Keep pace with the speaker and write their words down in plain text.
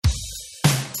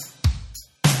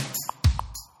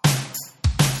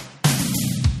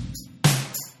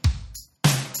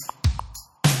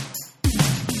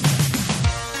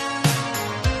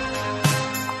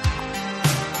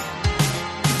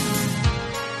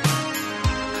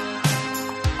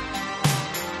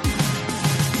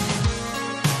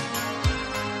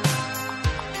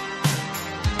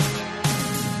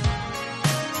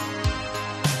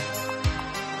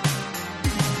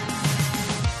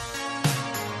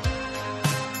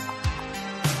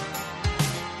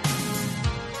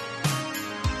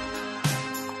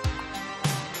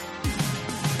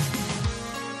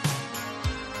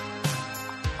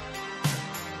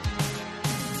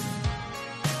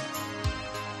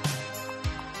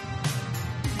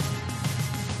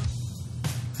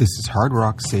This is Hard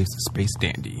Rock Saves the Space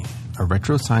Dandy, a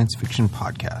retro science fiction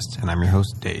podcast, and I'm your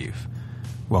host, Dave.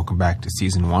 Welcome back to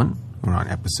Season 1. We're on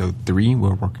Episode 3,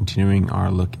 where we're continuing our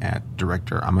look at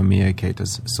director Amamiya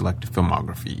Keita's select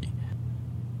filmography.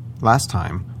 Last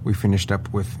time, we finished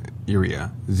up with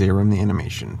Iria, Zeiram the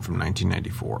Animation from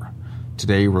 1994.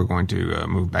 Today, we're going to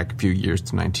move back a few years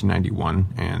to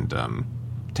 1991 and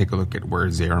take a look at where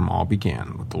Zeiram all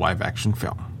began with the live-action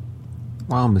film.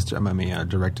 While Mr. Amamiya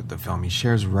directed the film, he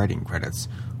shares writing credits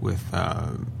with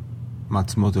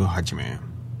Matsumoto Hajime,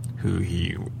 who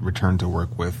he returned to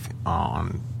work with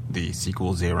on the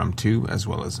sequel Zeiram 2, as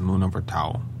well as Moon Over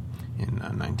Tao in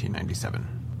 1997.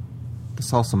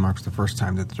 This also marks the first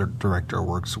time that the director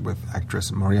works with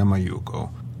actress Maruyama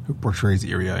Yuko, who portrays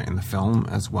Iria in the film,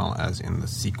 as well as in the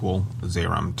sequel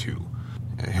Zeiram 2.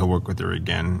 He'll work with her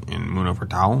again in Moon Over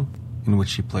Tao, in which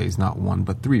she plays not one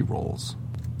but three roles.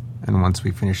 And once we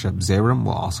finish up Zeiram,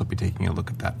 we'll also be taking a look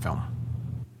at that film.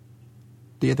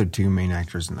 The other two main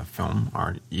actors in the film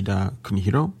are Ida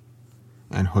Kunihiro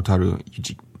and Hotaru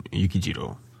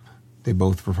Yukijiro. They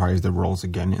both reprise their roles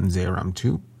again in Zeiram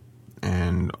 2,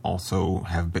 and also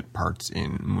have bit parts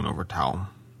in Moon Over Tao.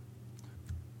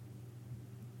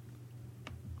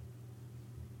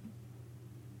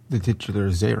 The titular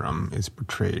Zeiram is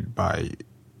portrayed by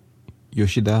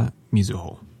Yoshida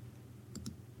Mizuho.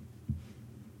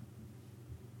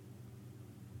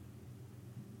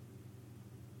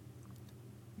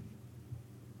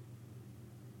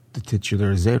 The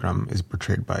titular Zeiram is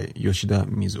portrayed by Yoshida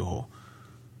Mizuho,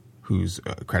 whose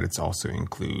credits also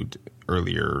include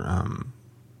earlier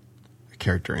a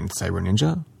character in Cyber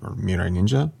Ninja, or Mirai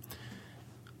Ninja.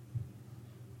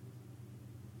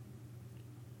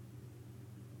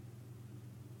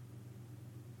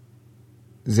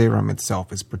 Zeiram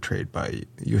itself is portrayed by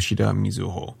Yoshida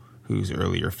Mizuho, whose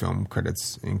earlier film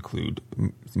credits include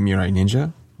Mirai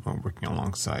Ninja, working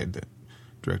alongside the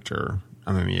director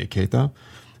Amamiya Keita,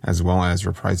 as well as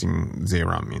reprising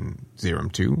Zeiram in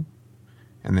Zeiram 2,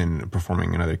 and then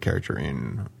performing another character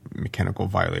in Mechanical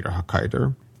Violator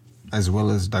Hokkaido, as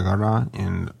well as Dagara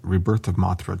in Rebirth of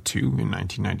Mothra 2 in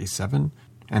 1997,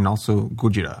 and also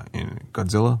Gojira in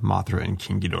Godzilla, Mothra, and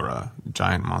King Ghidorah,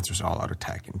 Giant Monsters All-Out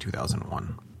Attack in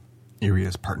 2001.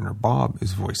 Iria's partner Bob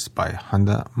is voiced by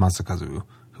Handa Masakazu,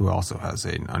 who also has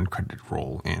an uncredited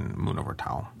role in Moon Over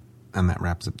Tao. And that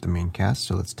wraps up the main cast,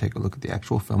 so let's take a look at the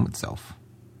actual film itself.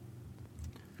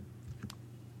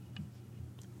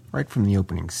 Right from the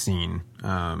opening scene,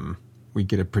 we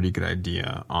get a pretty good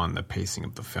idea on the pacing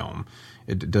of the film.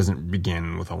 It doesn't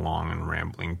begin with a long and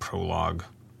rambling prologue.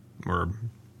 We're,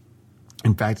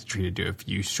 in fact, treated to a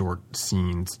few short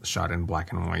scenes shot in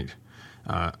black and white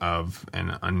of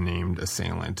an unnamed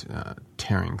assailant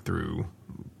tearing through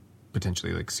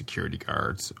potentially like security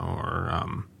guards or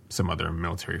some other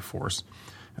military force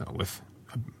with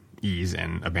ease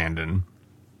and abandon,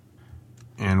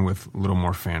 and with a little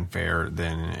more fanfare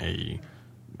than a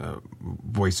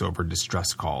voiceover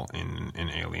distress call in an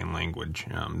alien language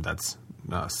that's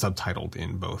subtitled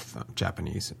in both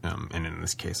Japanese, and in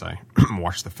this case I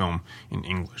watched the film in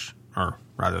English, or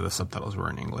rather the subtitles were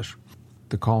in English.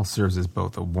 The call serves as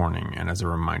both a warning and as a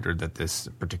reminder that this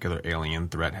particular alien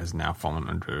threat has now fallen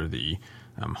under the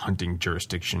hunting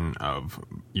jurisdiction of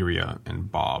Iria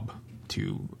and Bob,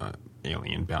 two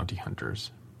alien bounty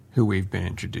hunters, who we've been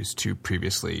introduced to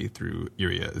previously through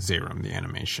Iria Zeiram the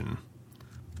Animation.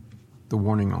 The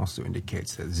warning also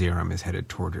indicates that Zeiram is headed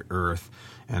toward Earth,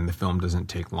 and the film doesn't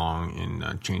take long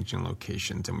in changing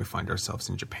locations, and we find ourselves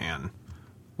in Japan,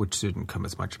 which shouldn't come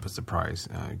as much of a surprise,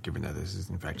 given that this is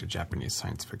in fact a Japanese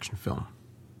science fiction film.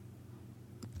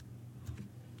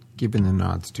 Given the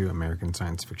nods to American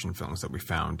science fiction films that we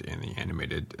found in the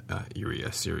animated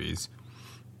Iria series,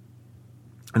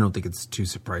 I don't think it's too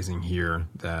surprising here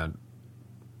that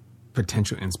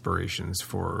potential inspirations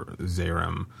for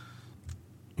Zeiram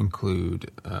include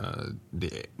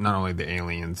not only the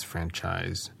Aliens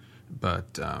franchise,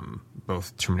 but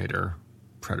both Terminator,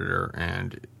 Predator,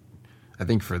 and I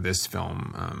think for this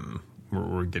film,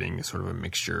 we're getting sort of a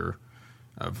mixture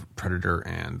of Predator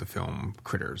and the film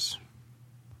Critters.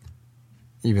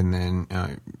 Even then,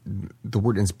 the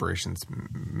word inspirations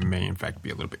may in fact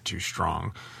be a little bit too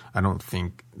strong. I don't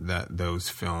think that those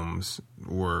films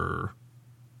were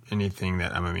anything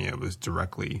that Amamiya was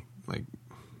directly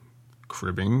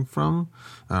cribbing from.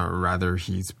 Rather,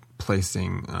 he's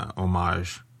placing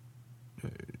homage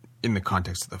in the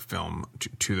context of the film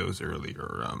to those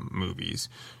earlier movies.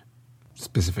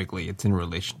 Specifically, it's in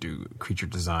relation to creature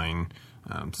design,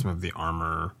 some of the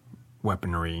armor,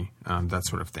 weaponry, that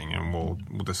sort of thing, and we'll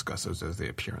discuss those as they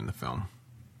appear in the film.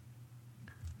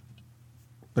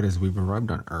 But as we've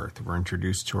arrived on Earth, we're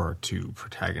introduced to our two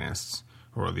protagonists,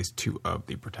 or at least two of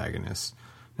the protagonists.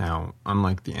 Now,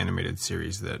 unlike the animated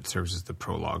series that serves as the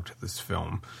prologue to this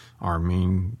film, our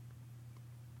main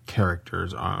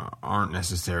characters aren't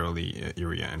necessarily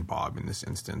Iria and Bob in this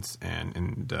instance,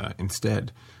 and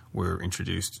instead we're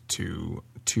introduced to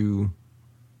two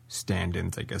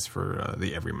stand-ins, I guess, for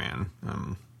the everyman,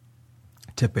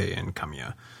 Teppei and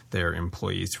Kamiya. They're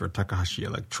employees for Takahashi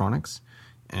Electronics,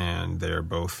 and they're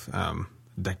both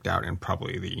decked out in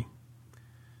probably the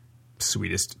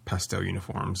sweetest pastel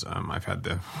uniforms I've had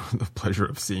the pleasure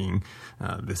of seeing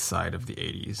this side of the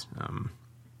 80s.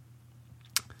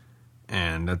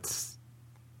 And that's,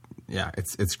 yeah,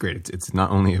 it's great. It's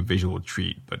not only a visual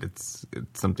treat, but it's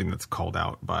something that's called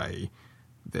out by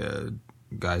the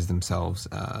guys themselves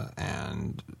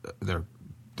and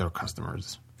their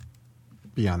customers.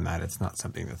 Beyond that, it's not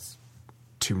something that's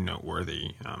too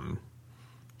noteworthy.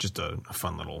 Just a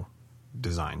fun little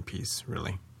design piece,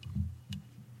 really.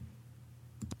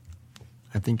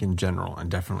 I think in general, and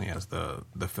definitely as the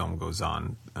film goes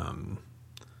on,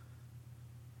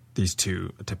 these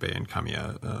two, Teppei and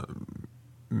Kamiya,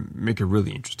 make a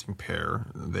really interesting pair.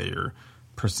 Their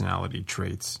personality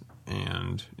traits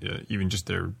and even just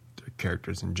their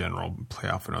characters in general play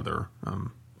off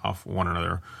one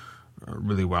another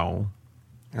really well,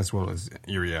 as well as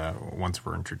Iria once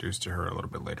we're introduced to her a little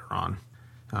bit later on.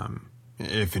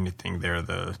 If anything, they're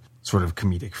the sort of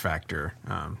comedic factor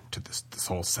to this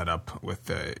whole setup with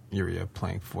Iria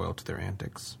playing foil to their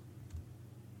antics.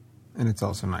 And it's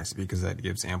also nice because that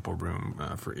gives ample room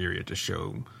for Iria to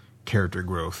show character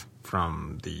growth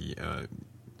from the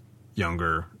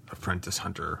younger apprentice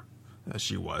hunter as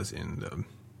she was in the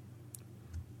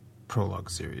prologue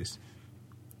series.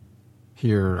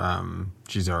 Here,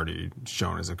 she's already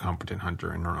shown as a competent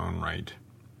hunter in her own right,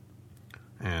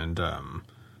 and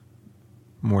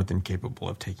more than capable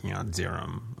of taking out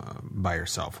Zeiram by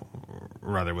herself, or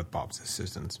rather with Bob's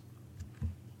assistance.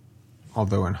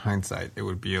 Although in hindsight, it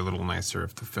would be a little nicer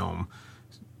if the film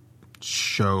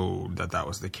showed that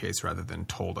was the case rather than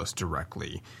told us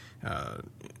directly,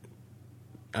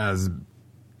 as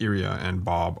Iria and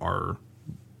Bob are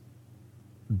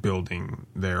building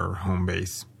their home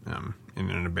base in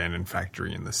an abandoned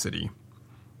factory in the city.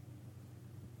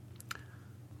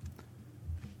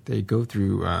 They go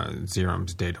through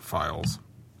Zeiram's data files,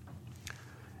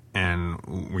 and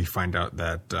we find out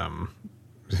that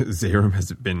Zeiram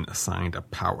has been assigned a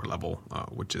power level,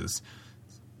 which is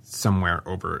somewhere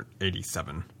over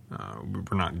 87.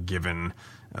 We're not given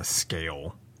a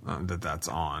scale that's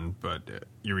on, but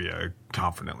Iria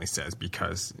confidently says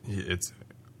because it's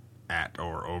at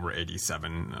or over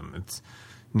 87, it's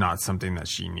not something that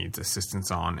she needs assistance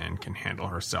on and can handle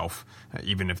herself,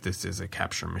 even if this is a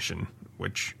capture mission,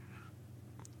 which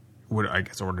would, I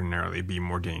guess, ordinarily be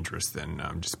more dangerous than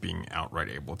just being outright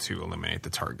able to eliminate the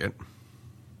target.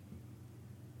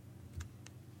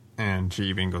 And she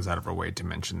even goes out of her way to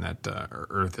mention that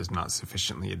Earth is not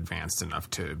sufficiently advanced enough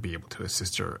to be able to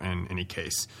assist her in any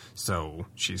case, so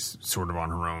she's sort of on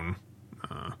her own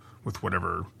with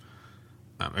whatever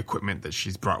equipment that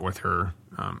she's brought with her,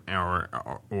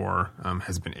 or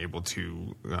has been able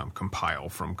to compile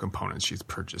from components she's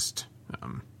purchased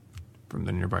from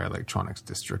the nearby electronics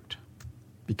district.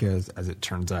 Because, as it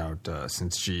turns out,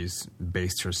 since she's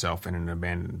based herself in an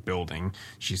abandoned building,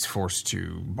 she's forced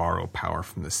to borrow power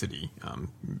from the city,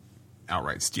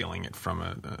 outright stealing it from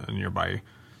a nearby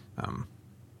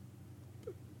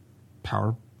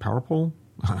power pole?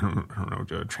 I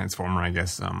don't know, a transformer, I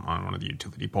guess, on one of the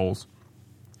utility poles.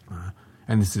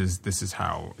 And this is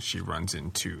how she runs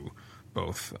into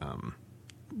both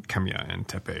Kamiya and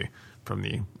Teppei from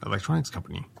the electronics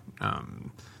company.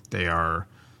 They are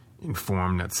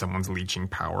informed that someone's leeching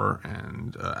power,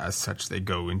 and as such, they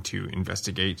go in to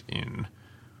investigate in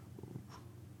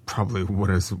probably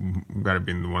what has got to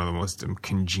be one of the most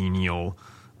congenial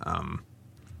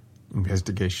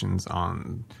investigations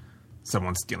on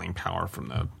someone stealing power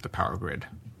from the power grid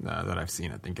that I've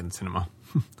seen, I think, in cinema.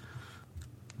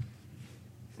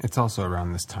 It's also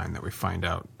around this time that we find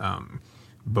out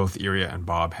both Iria and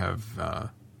Bob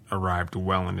have arrived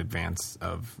well in advance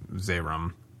of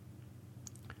Zeiram,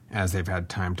 as they've had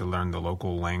time to learn the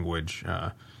local language,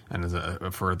 and as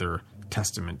a further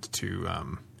testament to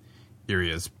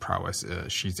Iria's prowess,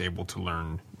 she's able to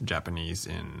learn Japanese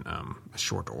in a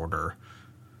short order.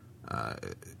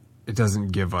 It doesn't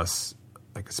give us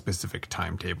like a specific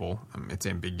timetable. It's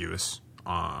ambiguous.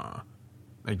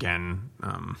 Again,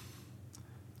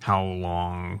 how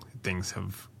long things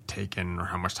have taken or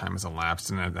how much time has elapsed,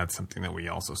 and that's something that we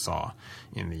also saw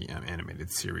in the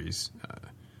animated series.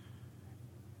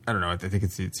 I don't know. I think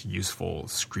it's a useful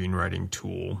screenwriting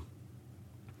tool,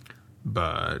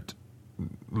 but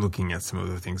looking at some of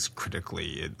the things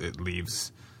critically, it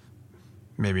leaves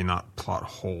maybe not plot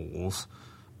holes,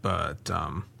 but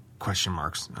question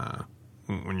marks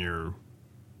when you're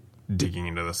digging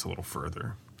into this a little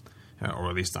further, or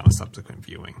at least on a subsequent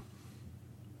viewing.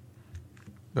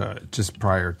 But just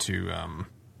prior to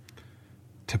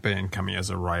Teppei and Kamiya's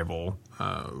arrival,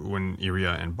 when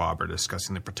Iria and Bob are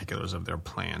discussing the particulars of their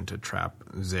plan to trap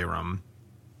Zeiram,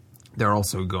 they're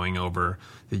also going over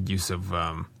the use of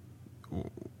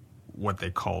what they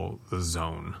call the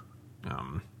zone,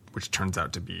 which turns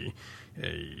out to be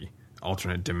a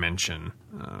alternate dimension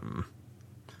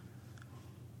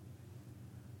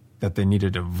that they need a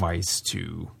device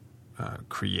to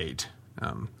create.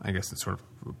 I guess it's sort of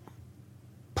a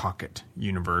pocket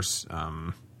universe.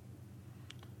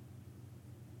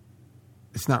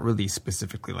 It's not really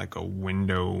specifically like a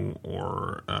window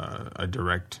or a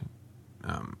direct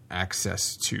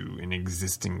access to an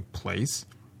existing place.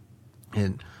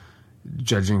 And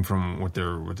judging from what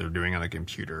they're doing on the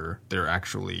computer, they're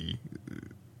actually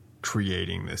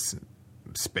creating this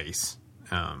space,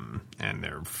 and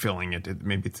they're filling it.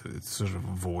 Maybe it's sort of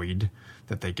a void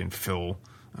that they can fill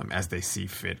as they see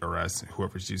fit, or as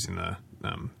whoever's using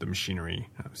the machinery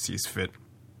sees fit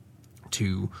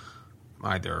to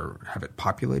either have it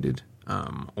populated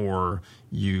or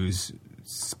use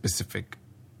specific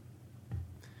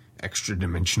extra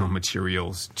dimensional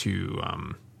materials to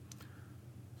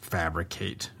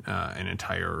fabricate an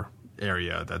entire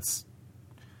area that's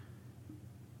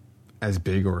as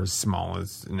big or as small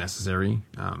as necessary.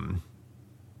 I'm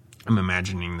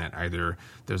imagining that either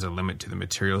there's a limit to the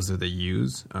materials that they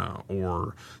use,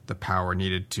 or the power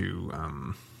needed to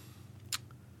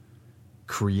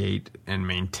create and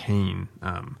maintain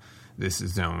this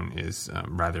zone is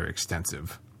rather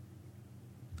extensive.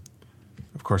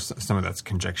 Of course, some of that's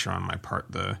conjecture on my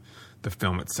part. The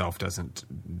film itself doesn't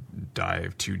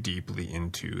dive too deeply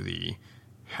into the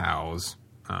hows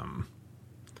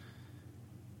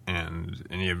and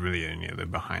any of the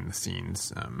behind the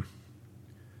scenes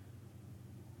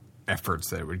efforts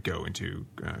that would go into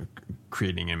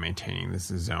creating and maintaining this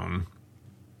zone.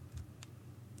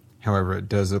 However, it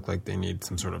does look like they need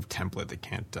some sort of template. They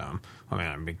can't,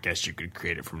 I guess you could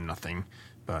create it from nothing,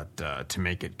 but to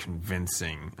make it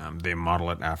convincing, they model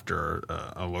it after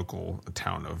a local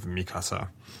town of Mikasa.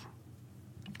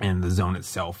 And the zone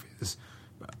itself is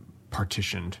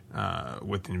partitioned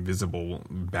with invisible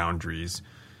boundaries,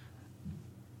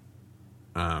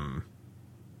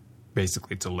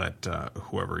 basically to let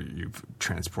whoever you've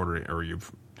transported or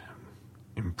you've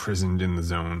imprisoned in the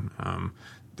zone,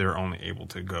 they're only able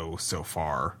to go so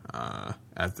far,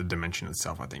 as the dimension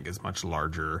itself, I think, is much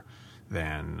larger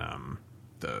than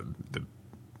the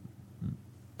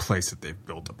place that they've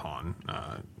built upon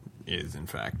is, in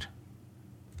fact.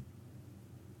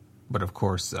 But of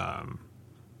course,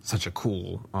 such a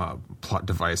cool plot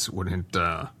device wouldn't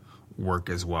work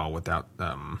as well without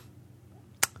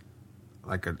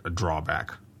like a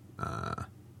drawback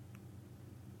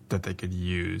that they could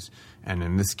use. And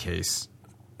in this case,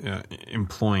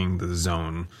 employing the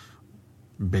zone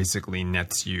basically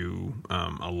nets you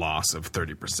a loss of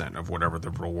 30% of whatever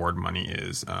the reward money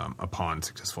is upon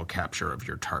successful capture of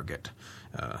your target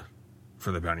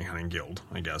for the Bounty Hunting Guild,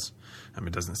 I guess.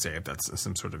 It doesn't say if that's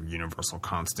some sort of universal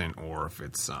constant or if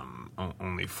it's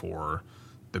only for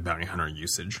the bounty hunter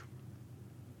usage.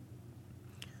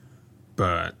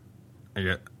 But I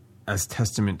guess, as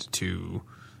testament to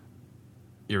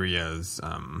Iria's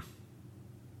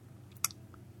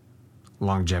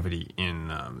longevity in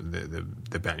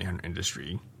the bounty hunter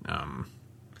industry,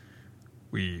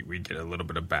 we get a little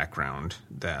bit of background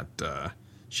that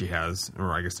she has,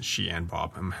 or I guess she and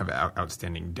Bob have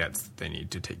outstanding debts that they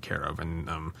need to take care of, and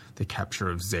the capture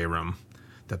of Zeiram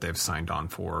that they've signed on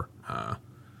for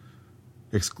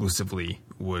exclusively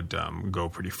would go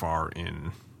pretty far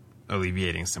in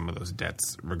alleviating some of those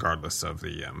debts, regardless of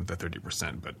the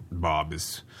 30%. But Bob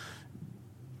is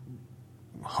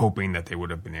hoping that they would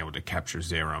have been able to capture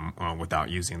Zeiram without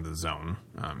using the zone.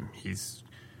 He's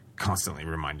constantly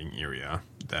reminding Iria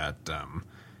that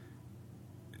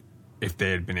if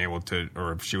they had been able to,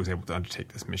 or if she was able to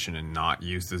undertake this mission and not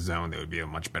use the zone, they would be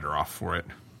much better off for it.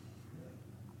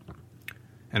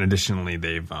 And additionally,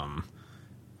 they've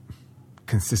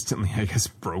consistently, I guess,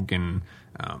 broken.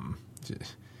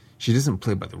 She doesn't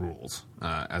play by the rules,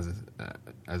 as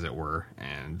it were,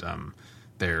 and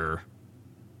they're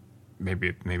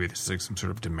maybe this is like some sort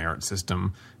of demerit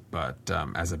system, but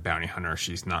as a bounty hunter,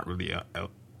 she's not really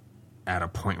at a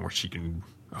point where she can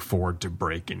afford to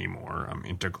break any more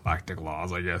intergalactic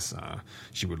laws. I guess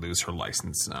she would lose her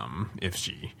license if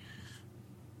she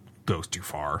goes too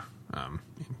far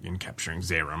in capturing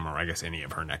Zerum, or I guess any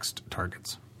of her next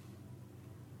targets.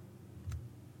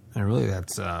 And really,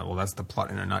 that's the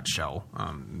plot in a nutshell.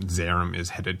 Zerum is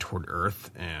headed toward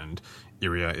Earth, and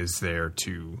Iria is there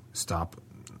to stop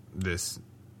this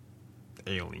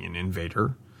alien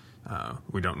invader.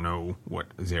 We don't know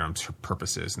what Zerum's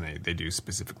purpose is, and they do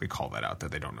specifically call that out,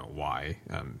 that they don't know why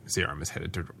Zerum is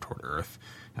headed toward Earth.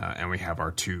 And we have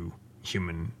our two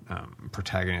human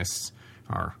protagonists,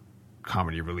 our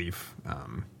comedy relief,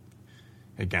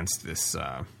 against this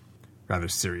rather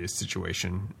serious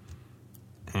situation,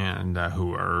 and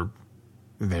who are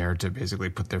there to basically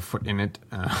put their foot in it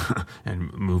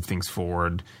and move things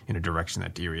forward in a direction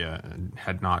that Iria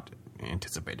had not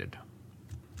anticipated.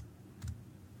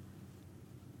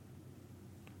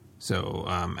 So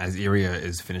as Iria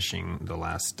is finishing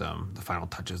the final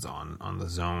touches on the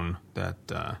zone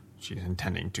that she's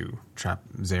intending to trap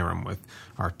Zerum with,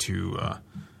 our two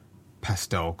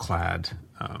pastel-clad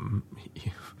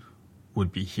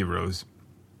would-be heroes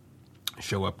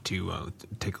show up to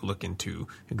take a look into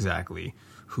exactly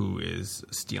who is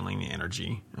stealing the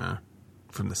energy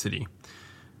from the city.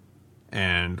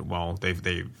 And while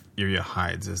Iria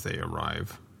hides as they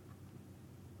arrive,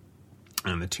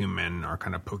 and the two men are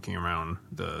kind of poking around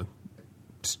the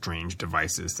strange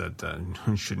devices that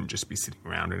shouldn't just be sitting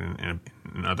around in an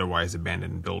otherwise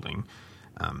abandoned building.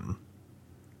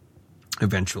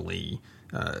 Eventually,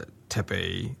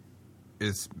 Tepe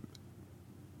is...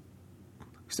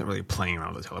 He's not really playing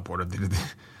around with the teleporter.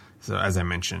 So as I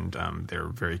mentioned, they're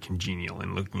very congenial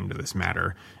in looking into this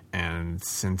matter. And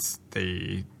since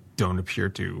they don't appear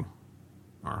to,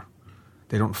 or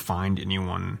they don't find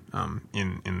anyone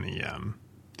in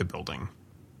the building,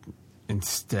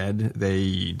 instead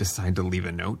they decide to leave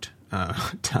a note,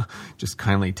 just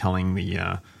kindly telling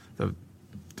the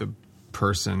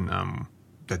person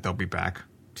that they'll be back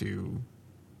to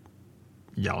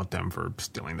yell at them for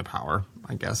stealing the power,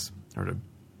 I guess, or to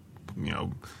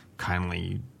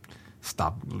kindly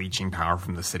stop leeching power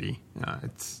from the city.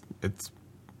 It's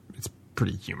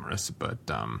pretty humorous, but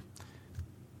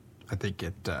I think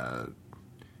it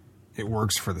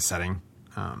works for the setting.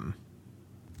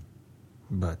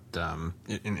 But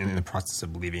in the process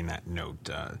of leaving that note,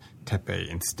 Tepe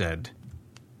instead,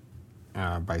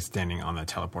 by standing on the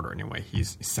teleporter anyway,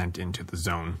 he's sent into the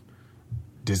zone,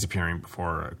 disappearing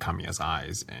before Kamiya's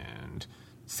eyes and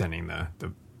sending the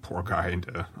poor guy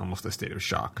into almost a state of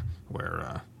shock,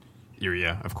 where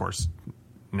Iria, of course,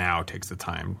 now takes the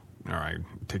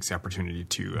opportunity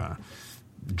to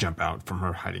jump out from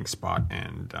her hiding spot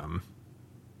and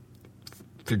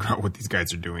figure out what these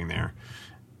guys are doing there,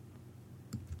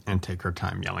 and take her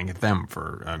time yelling at them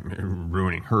for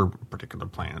ruining her particular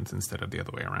plans instead of the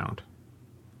other way around.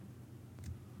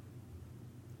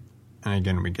 And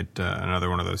again, we get another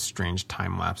one of those strange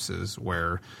time lapses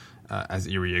where as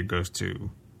Iria goes to...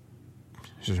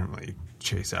 She doesn't really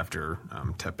chase after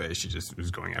Tepe. She just was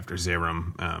going after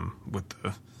Zerum with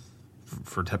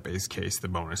for Tepe's case, the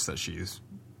bonus that she's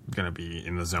going to be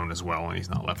in the zone as well, and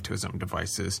he's not left to his own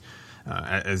devices.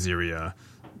 As Iria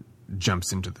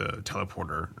jumps into the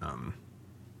teleporter,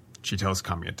 she tells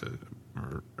Kamiya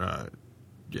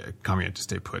to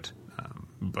stay put.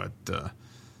 But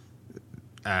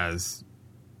as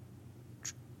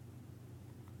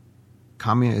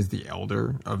Kamiya is the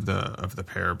elder of the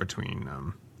pair between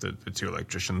the two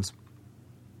electricians,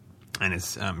 and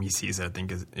he sees, I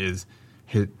think, is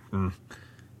his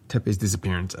Tepe's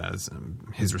disappearance as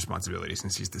his responsibility,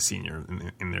 since he's the senior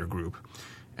in their group,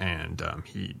 and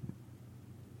he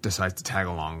decides to tag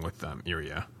along with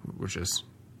Iria, which is,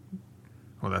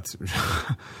 well, that's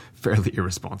fairly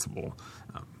irresponsible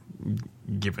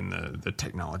given the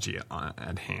technology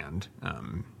at hand,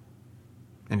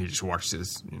 and he just watches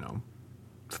his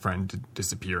friend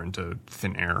disappear into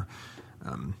thin air.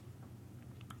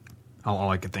 All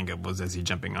I could think of was, as he's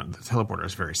jumping on the teleporter,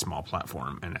 is a very small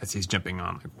platform, and as he's jumping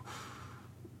on,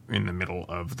 in the middle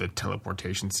of the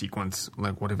teleportation sequence,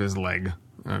 what if his leg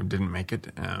didn't make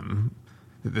it?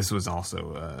 This was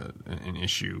also an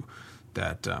issue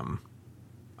that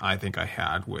I think I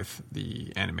had with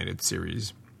the animated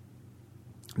series.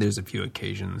 There's a few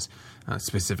occasions,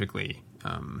 specifically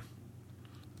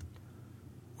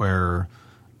where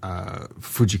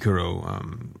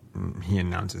Fujikuro, he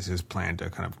announces his plan to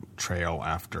kind of trail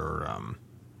after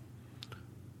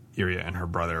Iria and her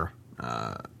brother,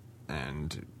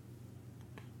 and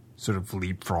sort of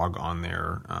leapfrog on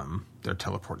their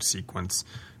teleport sequence.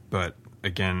 But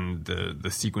again,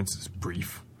 the sequence is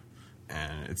brief,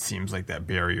 and it seems like that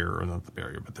barrier, or not the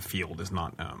barrier, but the field is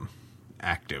not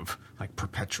active like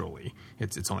perpetually.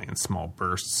 It's only in small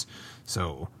bursts,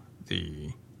 so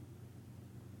the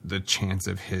chance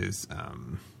of his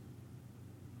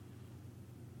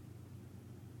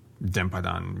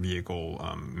Denpadon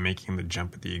vehicle making the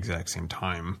jump at the exact same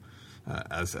time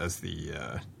as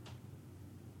the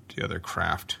other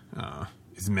craft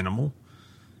is minimal.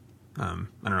 I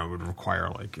don't know. It would require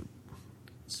like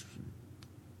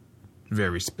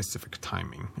very specific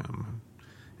timing,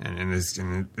 and in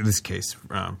this case,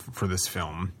 for this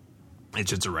film, it's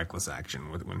just a reckless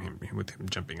action with him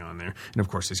jumping on there, and of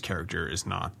course, his character is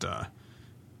not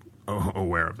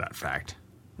aware of that fact.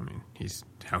 I mean,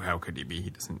 how could he be? He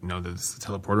doesn't know that it's a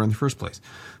teleporter in the first place.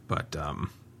 But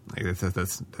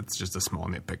that's just a small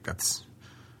nitpick. That's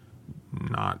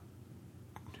not.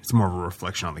 It's more of a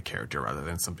reflection on the character rather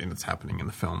than something that's happening in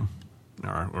the film,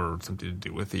 or something to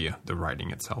do with the writing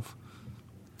itself.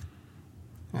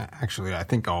 Actually, I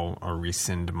think I'll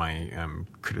rescind my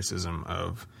criticism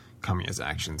of Kamiya's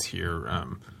actions here.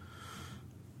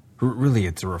 Really,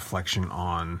 it's a reflection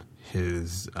on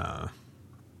his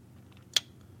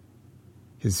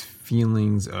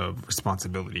feelings of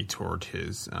responsibility toward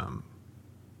his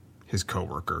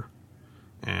coworker,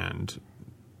 and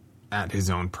at his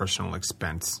own personal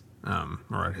expense,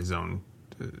 or at his own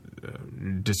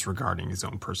disregarding his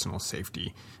own personal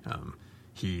safety,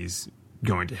 he's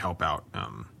going to help out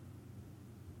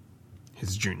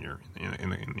his junior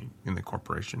in the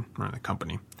corporation or in the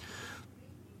company,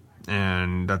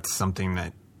 and that's something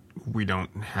that we don't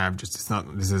have.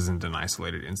 This isn't an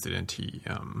isolated incident. He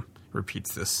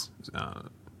repeats this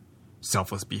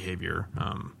selfless behavior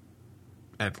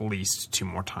at least 2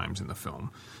 more times in the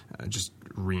film, just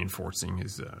reinforcing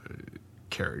his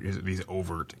these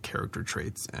overt character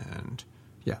traits. And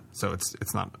yeah, so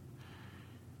it's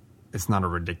not a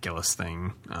ridiculous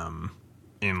thing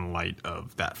in light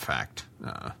of that fact.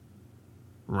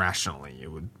 Rationally,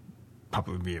 it would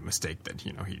probably be a mistake that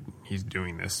he's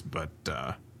doing this, but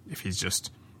if he's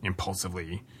just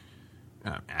impulsively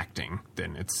acting,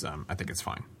 then I think it's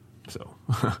fine. So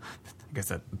I guess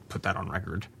that put that on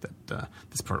record, that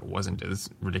this part wasn't as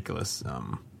ridiculous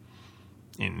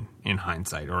in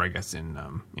hindsight, or I guess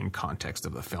in context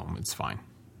of the film, it's fine.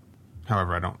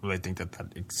 However, I don't really think that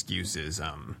excuses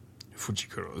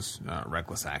Fujikuro's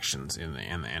reckless actions in the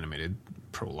animated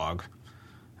prologue.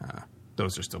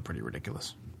 Those are still pretty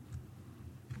ridiculous.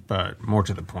 But more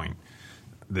to the point,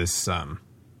 this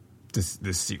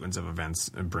sequence of events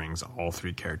brings all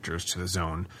 3 characters to the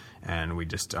zone, and we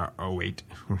just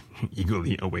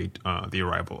eagerly await the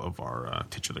arrival of our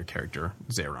titular character,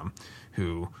 Zeram,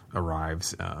 who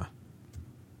arrives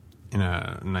in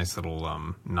a nice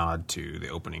little nod to the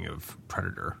opening of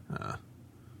Predator,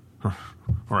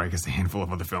 or I guess a handful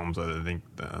of other films. I think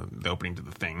the opening to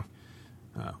The Thing,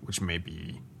 which may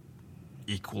be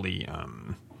equally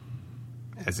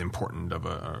as important of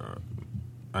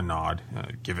a nod,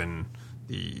 given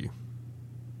the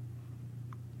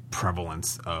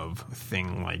prevalence of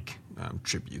Thing-like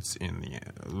tributes in the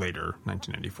later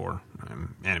 1994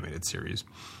 animated series.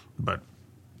 But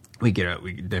we have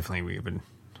an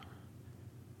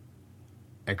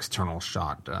external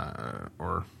shot,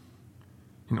 or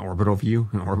an orbital view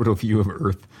of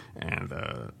Earth, and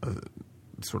a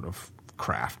sort of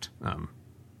craft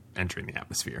entering the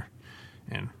atmosphere,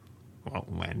 and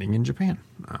landing in Japan.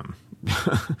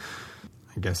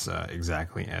 I guess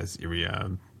exactly as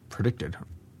Iria predicted.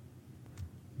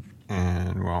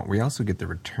 And we also get the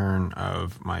return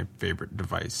of my favorite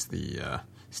device, the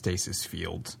stasis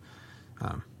fields.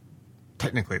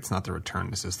 Technically, it's not the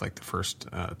return. This is like the first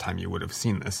time you would have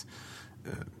seen this,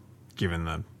 given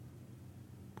the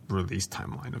release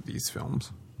timeline of these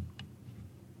films.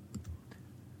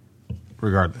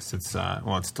 Regardless, it's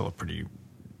still a pretty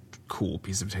cool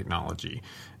piece of technology,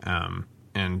 and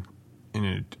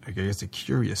in I guess a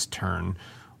curious turn,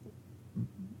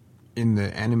 in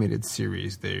the animated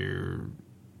series, they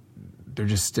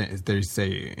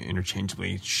say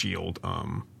interchangeably shield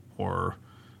or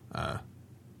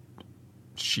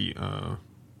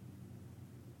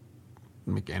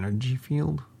make energy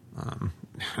field.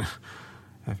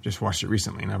 I've just watched it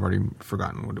recently, and I've already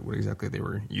forgotten what exactly they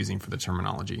were using for the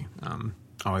terminology. I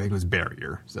think it was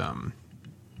barrier.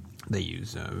 They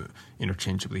use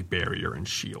interchangeably barrier and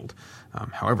shield.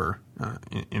 However,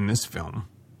 in this film,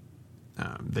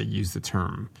 they use the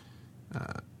term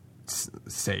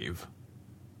save.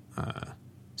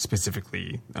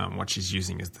 Specifically, what she's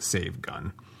using is the save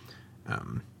gun,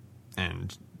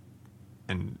 and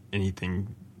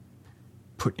anything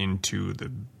put into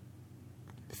the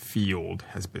field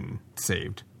has been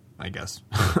saved I guess.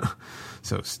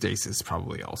 So stasis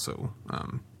probably also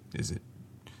is it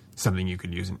something you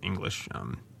could use in English.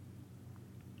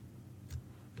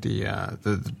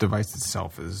 The device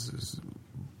itself is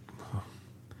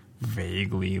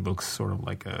vaguely looks sort of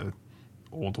like a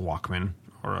old Walkman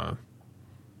or a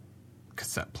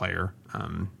cassette player,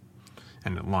 and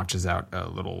it launches out a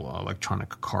little electronic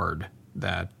card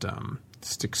that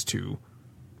sticks to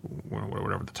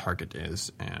whatever the target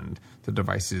is, and the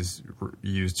device is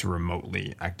used to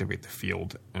remotely activate the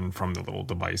field, and from the little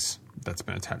device that's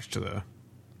been attached to the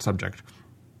subject,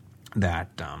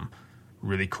 that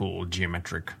really cool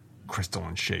geometric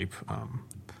crystalline shape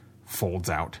folds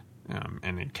out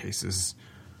and encases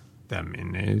them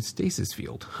in a stasis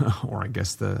field, or I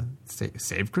guess the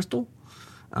save crystal.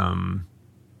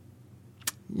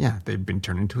 Yeah, they've been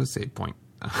turned into a save point,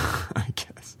 I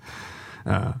guess.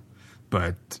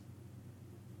 But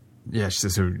yeah,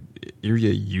 so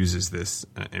Iria uses this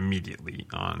immediately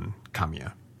on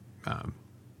Kamiya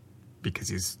because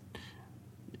he's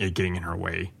getting in her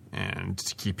way, and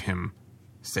to keep him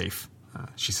safe,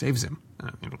 she saves him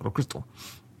in a little crystal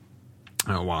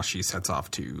while she sets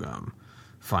off to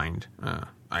find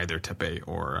either Tepe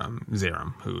or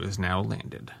Zeram, who is now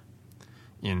landed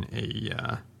in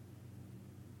a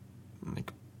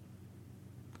like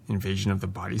Invasion of the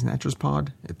Body Snatchers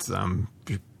pod. It's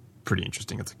pretty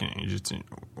interesting. It's like an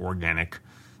organic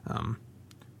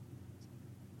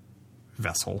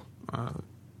vessel. I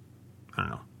don't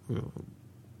know.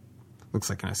 Looks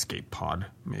like an escape pod,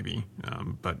 maybe,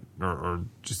 but or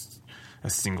just a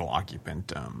single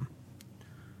occupant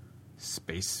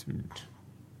space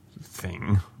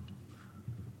thing.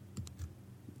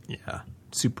 Yeah,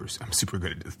 I'm super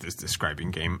good at this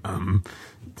describing game.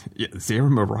 Yeah,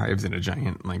 Zeram arrives in a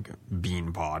giant like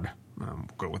bean pod. We'll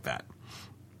go with that,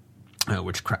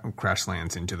 which crash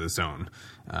lands into the zone.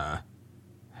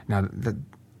 Now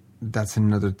that's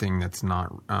another thing that's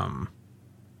not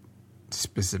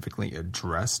specifically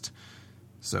addressed.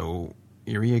 So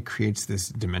Iria creates this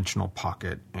dimensional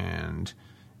pocket, and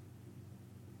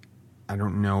I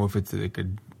don't know if it's like a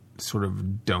sort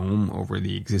of dome over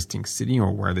the existing city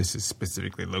or where this is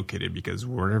specifically located, because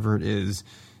wherever it is,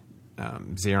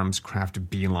 Zeram's craft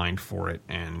beelined for it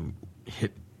and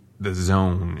hit the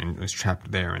zone and was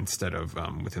trapped there instead of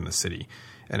within the city.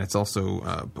 And it's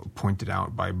also pointed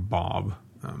out by Bob,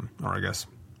 or I guess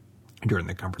during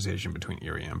the conversation between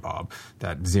Iria and Bob,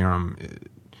 that Zeram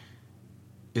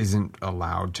isn't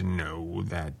allowed to know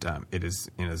that it is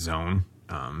in a zone.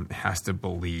 It has to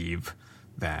believe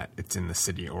that it's in the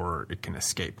city or it can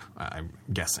escape. I'm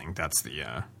guessing that's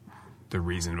the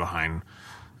reason behind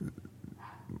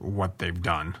what they've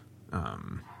done.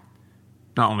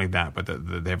 Not only that, but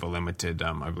they have a limited,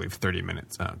 I believe, 30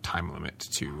 minutes time limit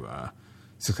to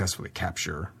successfully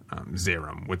capture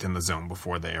Zeram within the zone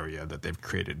before the area that they've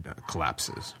created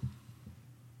collapses.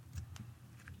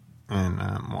 And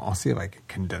well, I'll see if I can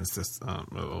condense this a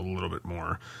little bit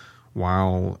more.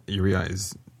 While Iria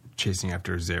is chasing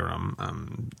after Zeram,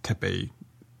 Tepe,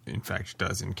 in fact,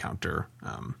 does encounter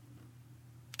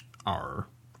our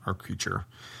creature,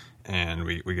 and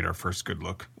we get our first good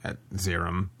look at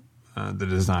Zeram. The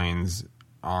designs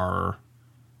are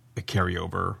a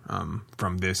carryover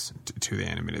from this to the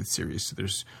animated series, so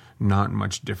there's not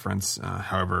much difference.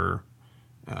 However,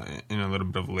 in a little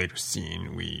bit of a later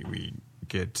scene, we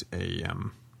get a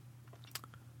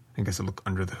look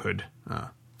under the hood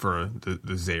for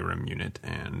the Zeram unit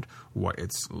and what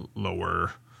its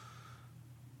lower,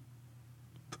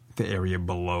 the area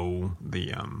below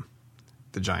the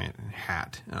giant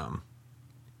hat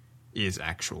is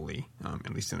actually,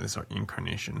 at least in this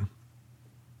incarnation.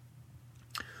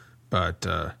 But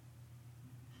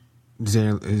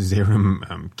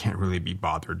Zeram can't really be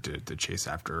bothered to chase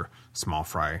after Small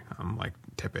Fry like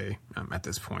Tepe at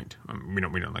this point. We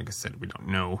don't, like I said, we don't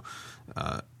know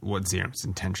what Zeram's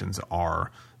intentions are,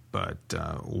 but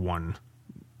one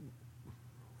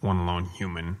lone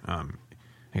human, I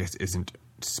guess, isn't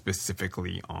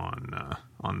specifically on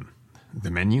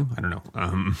the menu. I don't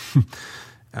know.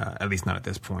 At least not at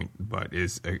this point, but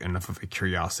is enough of a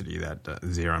curiosity that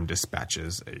Zeram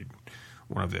dispatches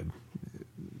one of the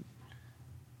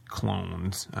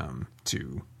clones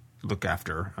to look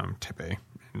after Tepe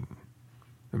and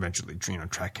eventually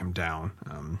track him down.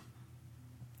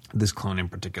 This clone in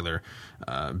particular,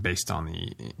 based on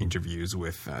the interviews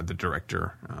with the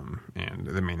director and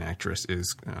the main actress,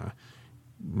 is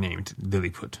named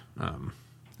Lilliput, I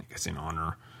guess in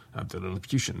honor of the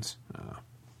Lilliputians.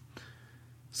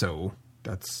 So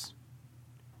that's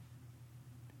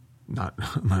not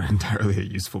entirely a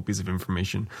useful piece of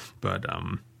information, but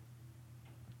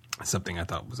something I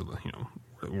thought was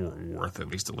worth at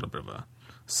least a little bit of a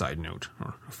side note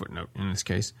or a footnote in this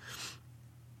case.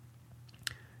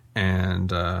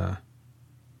 And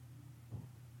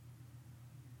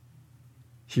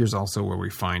here's also where we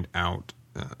find out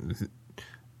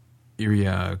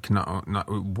Iria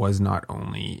was not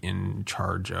only in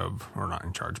charge of, or not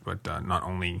in charge, but not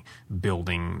only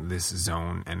building this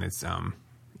zone and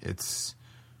its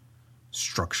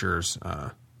structures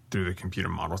through the computer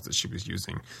models that she was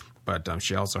using, but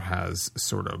she also has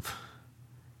sort of,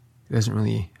 it doesn't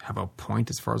really have a point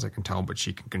as far as I can tell, but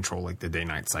she can control like the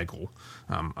day-night cycle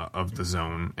of the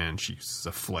zone, and she uses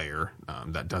a flare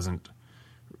that doesn't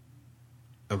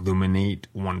illuminate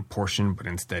one portion, but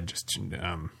instead just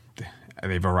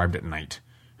they've arrived at night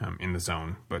in the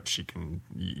zone, but she can,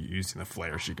 using the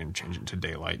flare, she can change it to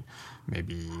daylight.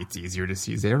 Maybe it's easier to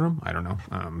see Zehram. I don't know.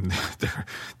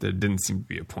 There didn't seem to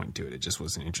be a point to it. It just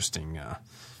was an interesting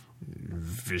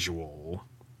visual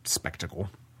spectacle.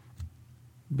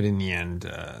 But in the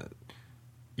end,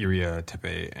 Iria,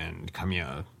 Tepe, and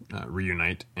Kamiya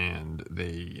reunite, and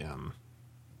they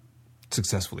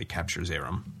successfully capture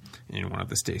Zehram in one of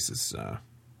the stasis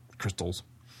crystals.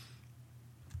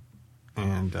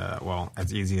 And, well,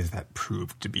 as easy as that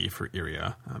proved to be for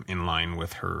Iria, in line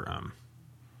with her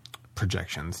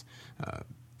projections,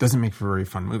 doesn't make for a very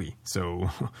fun movie. So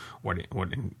what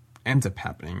ends up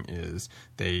happening is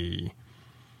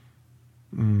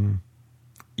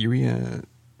Iria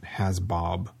has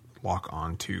Bob lock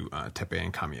on to Tepe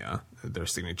and Kamiya, their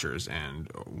signatures, and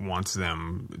wants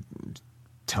them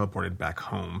teleported back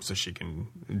home so she can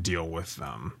deal with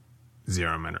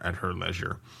Zehram at her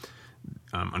leisure.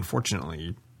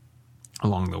 Unfortunately,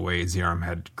 along the way, Zehram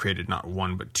had created not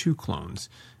one but two clones,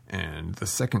 and the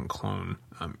second clone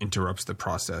interrupts the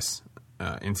process,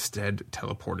 instead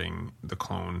teleporting the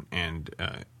clone and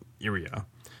Iria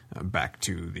back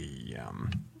to the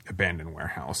abandoned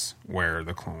warehouse, where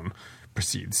the clone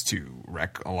proceeds to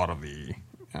wreck a lot of the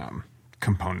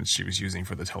components she was using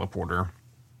for the teleporter,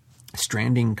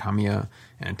 stranding Kamiya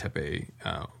and Tepe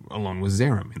alone with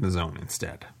Zehram in the zone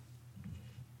instead.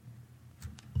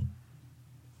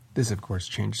 This, of course,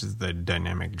 changes the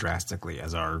dynamic drastically,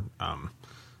 as our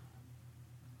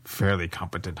fairly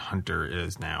competent hunter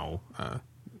is now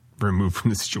removed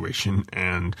from the situation,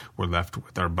 and we're left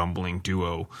with our bumbling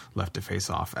duo left to face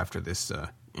off after this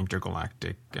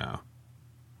intergalactic, not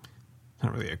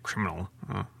really a criminal,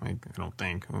 I don't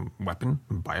think,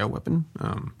 bioweapon,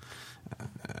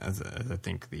 as I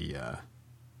think the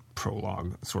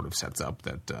prologue sort of sets up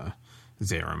that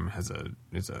Zehram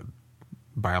is a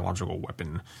biological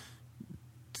weapon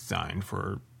designed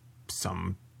for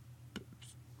some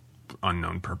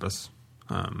unknown purpose.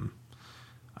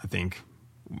 I think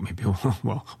maybe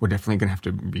we're definitely going to have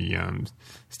to be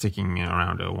sticking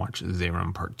around to watch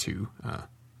Zehram Part 2,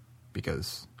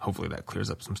 because hopefully that clears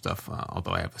up some stuff,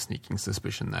 although I have a sneaking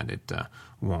suspicion that it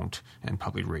won't, and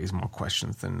probably raise more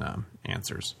questions than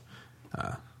answers.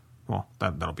 Well,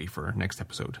 that'll be for next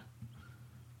episode.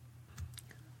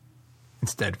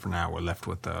 Instead, for now, we're left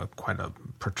with quite a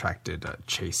protracted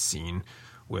chase scene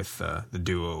with the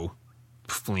duo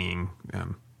fleeing,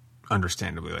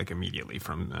 understandably, like immediately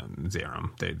from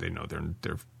Zehram. They know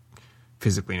they're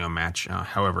physically no match.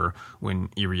 However, when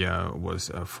Iria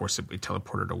was forcibly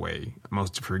teleported away,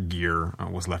 most of her gear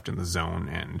was left in the zone,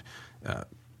 and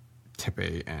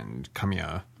Tepe and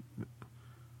Kamiya,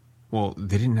 well,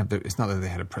 they didn't have it's not that they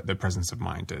had the presence of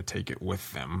mind to take it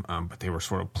with them, but they were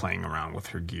sort of playing around with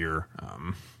her gear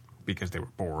because they were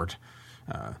bored,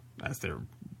 as they're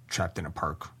trapped in a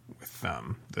park with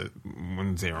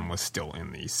when Zehram was still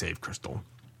in the save crystal.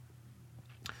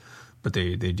 But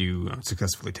they do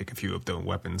successfully take a few of the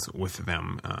weapons with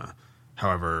them.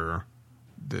 However,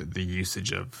 the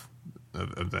usage of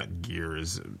that gear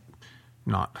is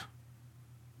not.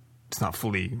 It's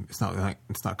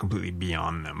not completely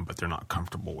beyond them, but they're not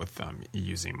comfortable with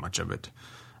using much of it.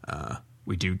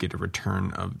 We do get a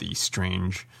return of the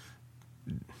strange,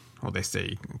 well, they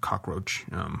say cockroach,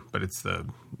 but it's the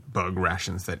bug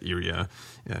rations that Iria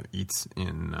eats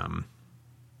in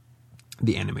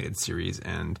the animated series,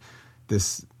 and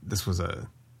this was an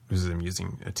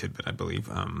amusing tidbit, I believe.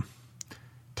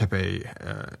 Tepe,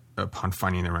 upon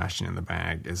finding the ration in the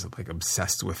bag, is like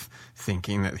obsessed with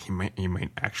thinking that he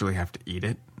might actually have to eat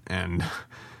it, and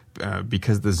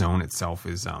because the zone itself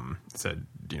is it's a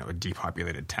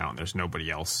depopulated town. There's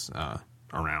nobody else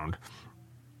around,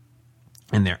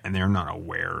 and they're not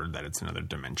aware that it's another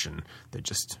dimension. They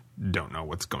just don't know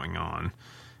what's going on,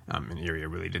 and Iria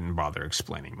really didn't bother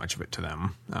explaining much of it to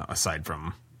them, aside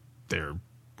from their.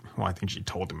 Well, I think she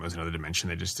told them it was another dimension.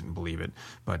 They just didn't believe it.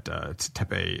 But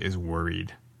Tepe is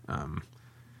worried.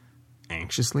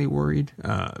 anxiously worried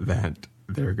that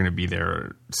they're going to be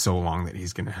there so long that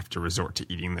he's going to have to resort to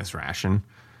eating this ration.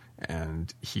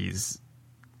 And he's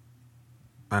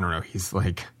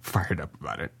like fired up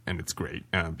about it. And it's great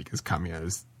because Kamiya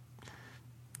is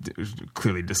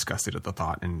clearly disgusted at the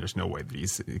thought, and there's no way that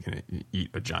he's going to eat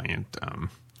a giant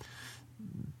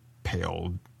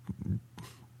pale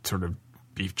sort of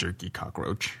beef jerky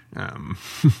cockroach.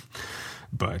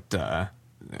 But I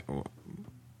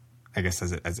guess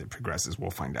as it progresses,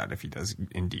 we'll find out if he does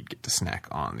indeed get to snack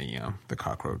on the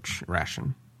cockroach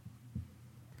ration.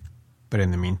 But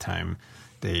in the meantime,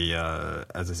 they,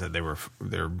 as I said, they're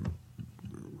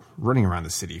running around the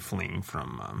city fleeing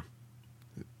from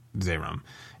Zeiram,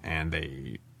 and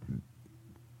they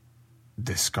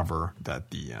discover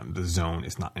that the zone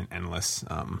is not an endless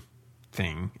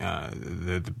thing.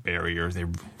 The barriers,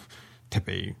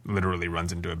 Tepe literally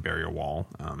runs into a barrier wall,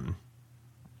 and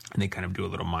they kind of do a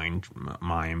little mime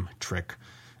trick,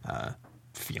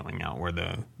 feeling out where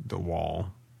the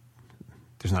wall.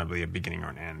 There's not really a beginning or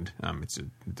an end. It's a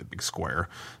big square,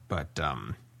 but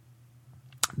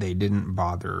they didn't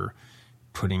bother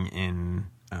putting in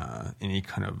any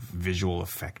kind of visual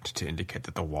effect to indicate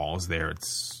that the wall is there.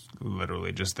 It's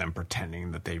literally just them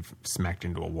pretending that they've smacked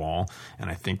into a wall.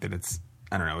 And I think that it's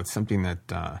something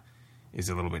that is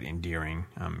a little bit endearing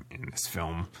in this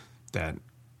film, that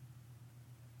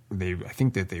I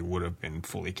think that they would have been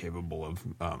fully capable of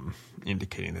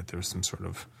indicating that there's some sort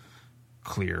of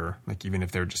clear, like even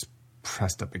if they're just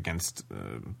pressed up against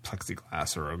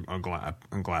plexiglass or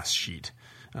a glass sheet.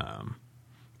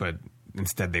 But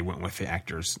instead they went with the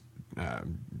actors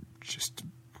just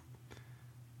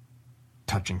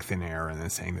touching thin air and then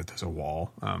saying that there's a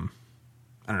wall. I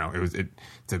don't know.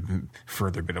 It's a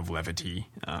further bit of levity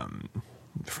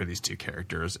for these two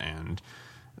characters, and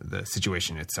the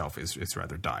situation itself is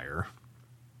rather dire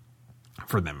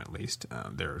for them, at least.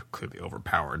 They're clearly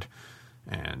overpowered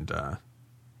and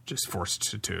just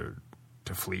forced to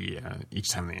flee each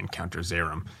time they encounter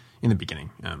Zeiram in the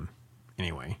beginning.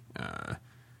 Anyway,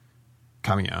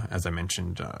 Kamiya, as I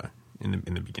mentioned in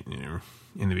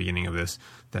the beginning of this,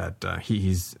 that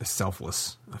he's a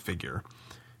selfless figure,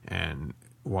 and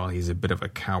while he's a bit of a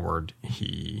coward,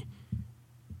 he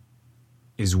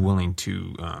is willing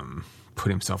to put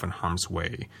himself in harm's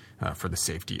way for the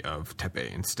safety of Tepe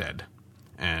instead.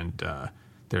 And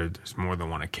there's more than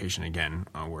one occasion again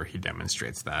where he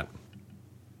demonstrates that.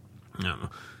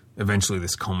 Eventually,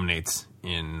 this culminates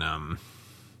in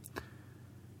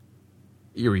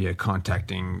Iria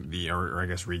contacting or I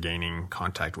guess regaining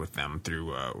contact with them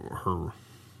through her,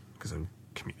 because of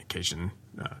communication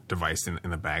device in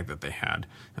the bag that they had.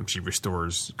 She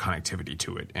restores connectivity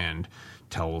to it and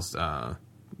tells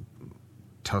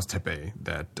Tepe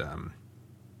that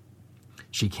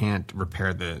she can't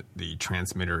repair the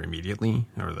transmitter immediately,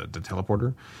 or the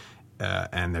teleporter,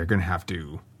 and they're going to have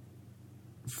to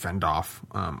fend off,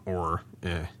 or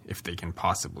if they can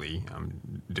possibly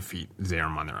defeat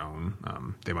Zeiram on their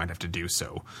own, they might have to do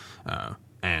so.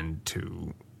 And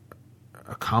to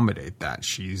accommodate that,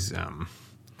 she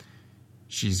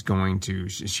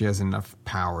has enough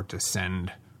power to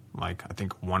send, like, I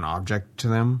think one object to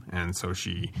them, and so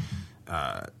she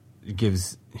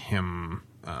gives him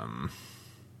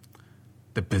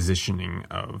the positioning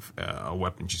of a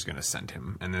weapon she's going to send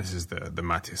him, and this is the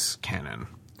Mattis cannon.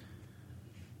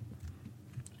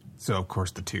 So of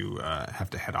course the two have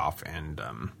to head off and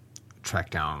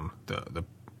track down the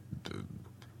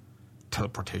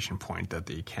teleportation point that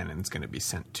the cannon's going to be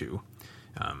sent to.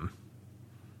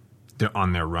 They're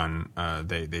on their run.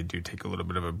 They do take a little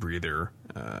bit of a breather,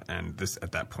 and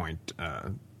at that point,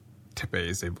 Tepe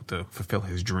is able to fulfill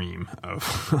his dream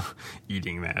of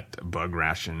eating that bug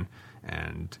ration,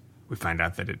 and we find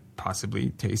out that it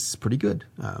possibly tastes pretty good.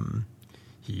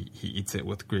 He eats it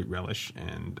with great relish,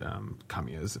 and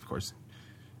Kamiya is, of course,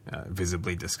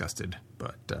 visibly disgusted.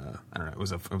 But I don't know. It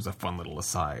was a fun little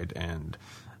aside, and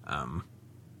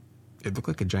it looked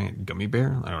like a giant gummy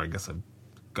bear, or I guess a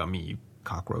gummy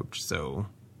cockroach. So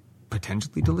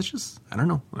potentially delicious. I don't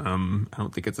know. I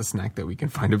don't think it's a snack that we can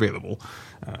find available.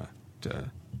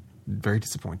 Very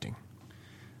disappointing.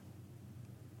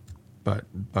 But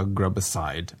bug grub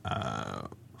aside,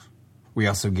 we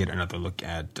also get another look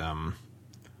at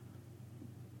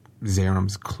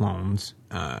Zeiram's clones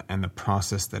and the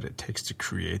process that it takes to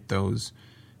create those.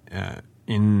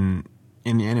 In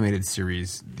the animated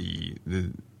series, the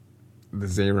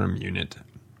Zeiram unit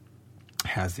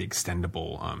has the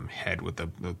extendable head with the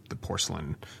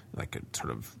porcelain, like a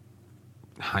sort of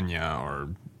Hanya, or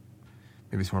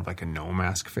maybe it's more of like a no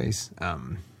mask face.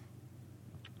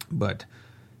 But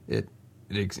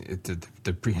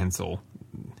the prehensile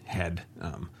head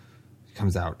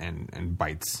comes out and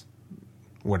bites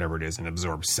whatever it is and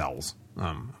absorbs cells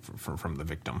from the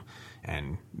victim,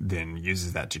 and then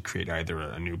uses that to create either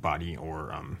a new body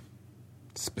or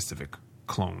specific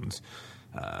clones.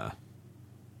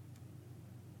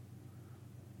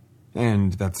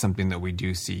 And that's something that we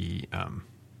do see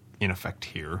in effect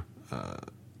here.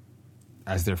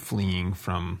 As they're fleeing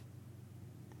from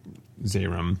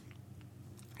Zehram,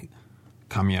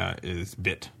 Kamiya is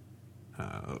bit.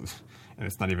 And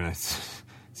it's not even it's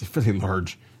a fairly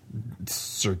large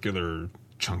circular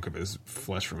chunk of his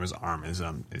flesh from his arm is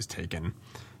taken.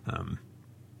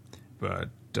 But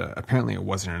apparently it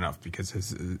wasn't enough, because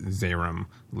Zehram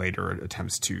later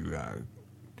attempts to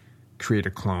create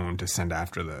a clone to send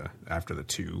after the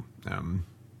two.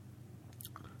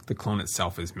 The clone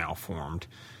itself is malformed,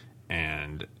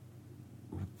 and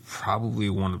probably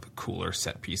one of the cooler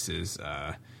set pieces.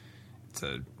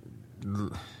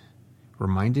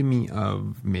 Reminded me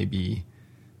of maybe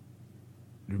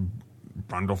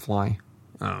Brundlefly.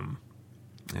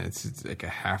 It's like a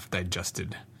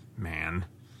half-digested man.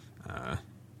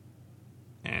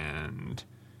 And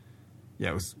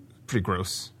yeah, it was pretty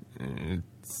gross.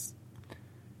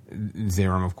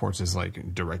 Zehram, of course, is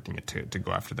like directing it to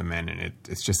go after the men, and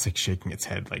it's just like shaking its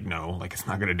head like, no, like it's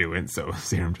not going to do it. So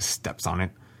Zehram just steps on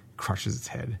it, crushes its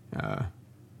head. I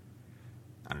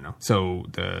don't know. So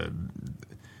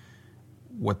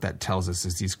what that tells us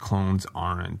is these clones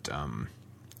aren't,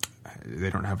 they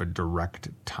don't have a direct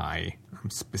tie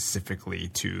specifically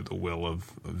to the will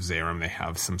of Zehram. They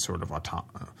have some sort of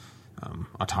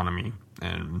autonomy,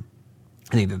 and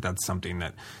I think that that's something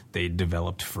that they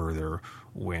developed further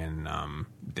when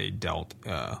they dealt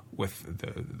with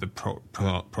the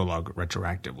prologue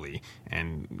retroactively,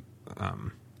 and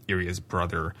Iria's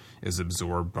brother is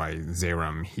absorbed by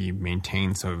Zehram. He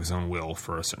maintains some of his own will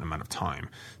for a certain amount of time.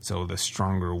 So the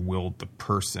stronger willed the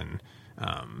person,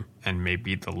 and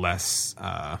maybe the less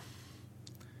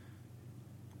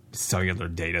cellular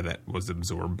data that was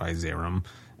absorbed by Zehram,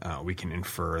 we can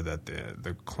infer that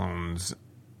the clones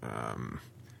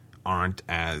aren't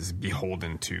as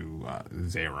beholden to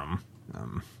Zehram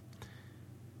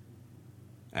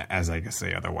as I guess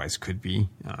they otherwise could be.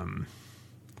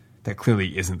 That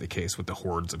clearly isn't the case with the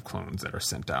hordes of clones that are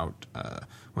sent out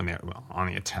when they're on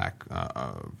the attack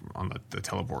on the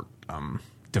teleport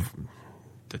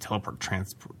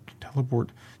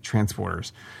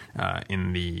transporters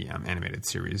in the animated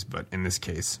series. But in this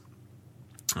case,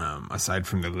 aside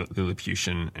from the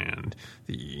Lilliputian and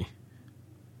the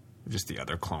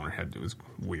other clone head, it was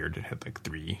weird. It had like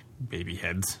 3 baby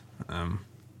heads.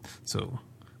 So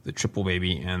the triple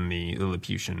baby and the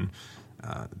Lilliputian,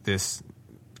 this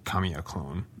Kamiya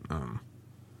clone,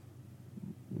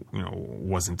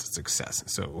 wasn't a success.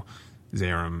 So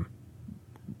Zehram,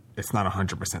 it's not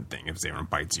 100% thing if Zehram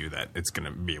bites you that it's going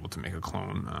to be able to make a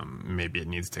clone. Maybe it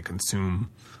needs to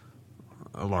consume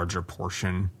a larger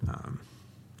portion.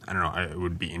 I don't know. It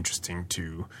would be interesting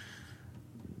to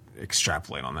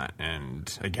extrapolate on that.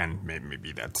 And again,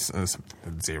 maybe that's something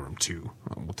that Zehram 2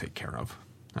 will take care of.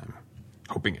 I'm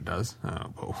hoping it does.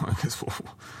 But I guess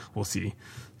we'll see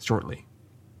shortly.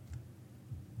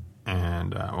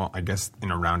 And, I guess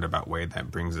in a roundabout way, that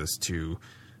brings us to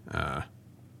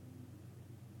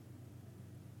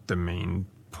the main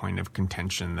point of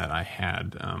contention that I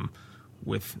had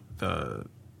with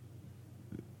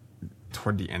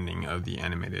toward the ending of the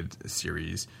animated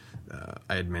series.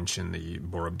 I had mentioned the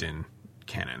Borobdin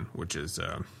cannon, which is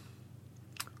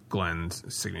Glenn's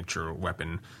signature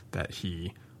weapon that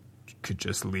he could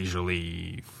just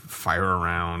leisurely fire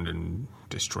around and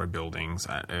destroy buildings.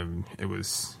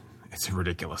 It's a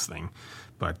ridiculous thing.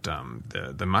 But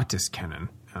the Mattis cannon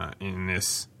in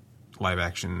this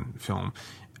live-action film,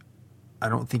 I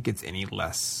don't think it's any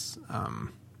less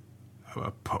of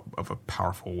a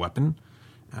powerful weapon.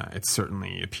 It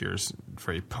certainly appears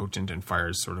very potent and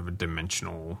fires sort of a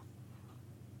dimensional...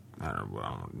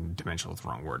 dimensional is the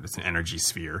wrong word. It's an energy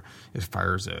sphere. It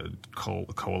fires a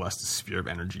coalesced sphere of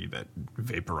energy that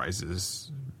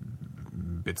vaporizes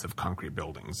bits of concrete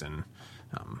buildings and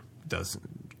does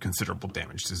considerable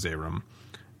damage to Zehram.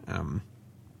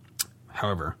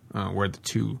 However, where the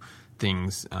two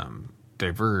things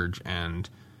diverge, and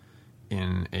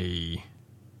in a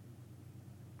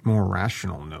more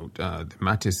rational note, the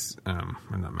Mattis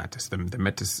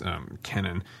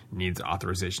cannon needs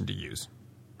authorization to use.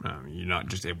 You're not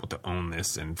just able to own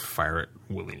this and fire it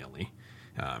willy-nilly.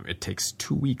 It takes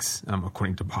 2 weeks,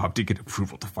 according to Bob, to get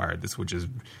approval to fire this, which is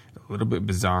a little bit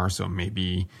bizarre. So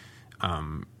maybe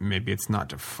Maybe it's not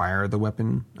to fire the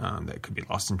weapon. That could be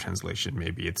lost in translation.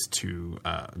 Maybe it's to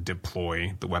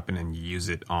deploy the weapon and use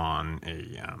it on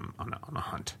a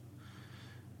hunt.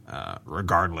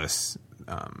 Regardless,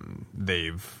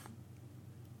 they've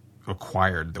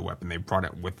acquired the weapon. They brought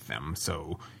it with them.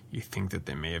 So you think that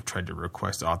they may have tried to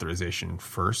request authorization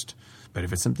first. But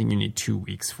if it's something you need 2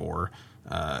 weeks for,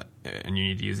 and you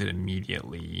need to use it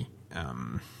immediately, I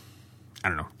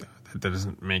don't know. That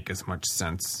doesn't make as much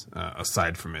sense,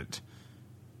 aside from it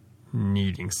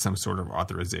needing some sort of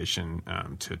authorization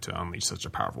to unleash such a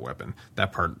powerful weapon.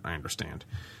 That part I understand.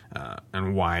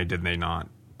 And why did they not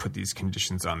put these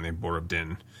conditions on the Borab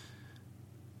Din,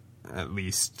 at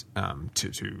least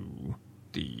to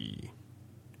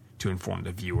inform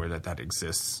the viewer that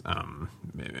exists?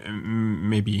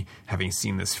 Maybe having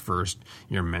seen this first,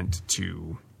 you're meant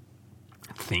to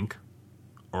think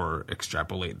or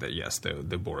extrapolate that, yes, the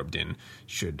Borab Din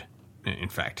should, in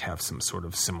fact, have some sort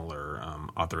of similar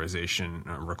authorization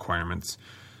requirements.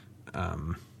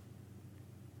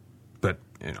 But,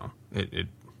 it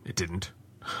didn't.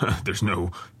 There's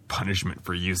no punishment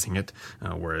for using it,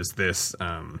 whereas this,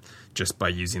 just by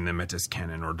using the Metis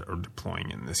cannon or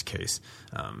deploying in this case,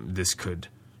 this could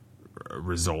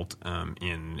result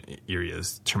in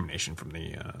Iria's termination from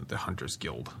the Hunters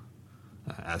Guild,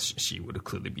 as she would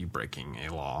clearly be breaking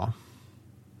a law.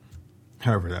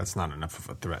 However, that's not enough of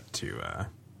a threat to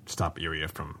stop Iria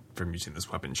from using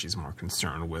this weapon. She's more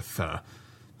concerned with,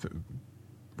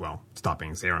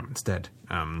 stopping Zehram instead.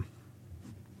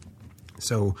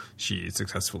 So she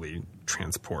successfully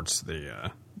transports the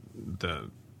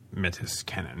Metis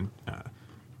cannon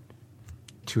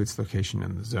to its location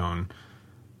in the zone,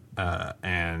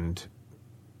 and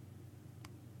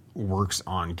works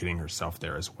on getting herself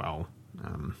there as well.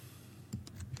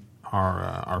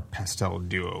 Our Pastel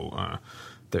duo,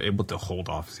 they're able to hold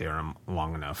off Zehram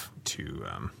long enough to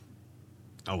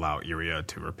allow Iria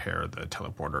to repair the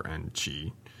teleporter, and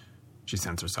she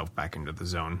sends herself back into the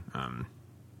zone.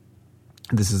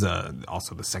 This is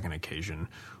also the second occasion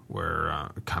where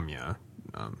Kamiya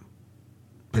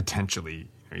potentially,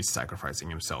 he's sacrificing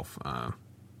himself,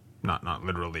 not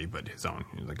literally, but his own,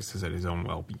 like I said, his own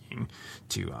well-being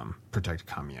to protect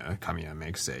Kamiya. Kamiya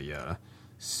makes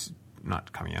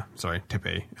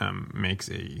Tepe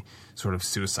makes a sort of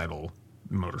suicidal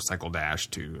motorcycle dash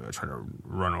to try to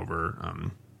run over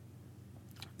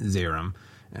Zehram.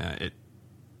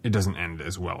 It doesn't end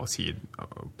as well as he had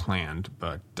planned,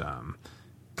 but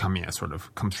Kamiya sort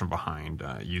of comes from behind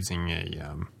using it's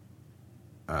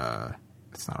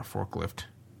not a forklift,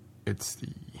 it's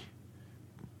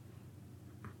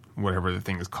whatever the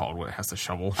thing is called, what it has to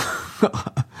shovel,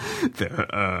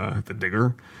 the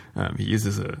digger. He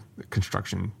uses a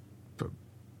construction,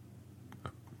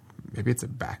 maybe it's a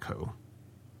backhoe.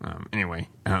 Anyway,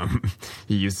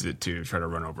 he uses it to try to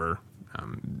run over,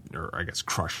 or I guess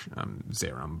crush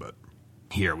Zehram. But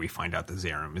here we find out that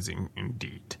Zehram is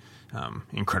indeed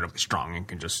incredibly strong and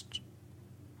can just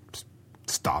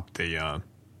stop the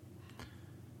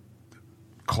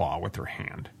claw with her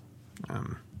hand.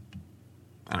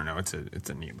 I don't know. It's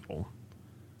a neat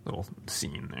little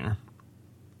scene there.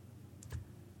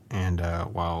 And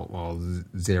while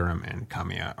Zehram and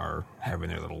Kamiya are having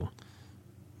their little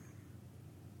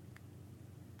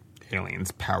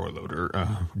aliens power loader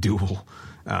duel,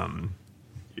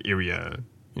 Iria,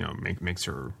 makes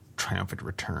her triumphant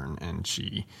return, and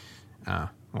she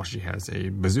has a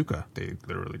bazooka. They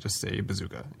literally just say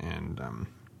bazooka, and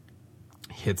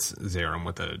hits Zehram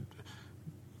with a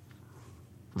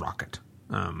rocket.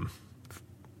 I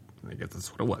guess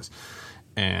that's what it was.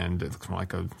 And it looks more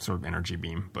like a sort of energy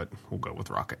beam, but we'll go with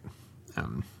rocket.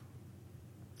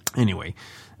 Anyway,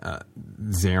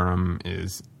 Zehram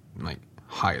is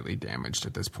highly damaged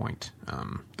at this point.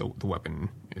 The weapon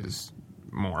is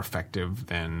more effective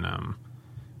than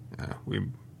we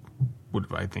would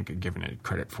have, I think, given it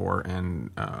credit for. And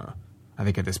I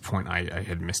think at this point I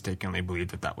had mistakenly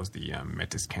believed that was the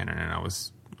Metis cannon, and I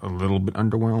was a little bit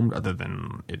underwhelmed, other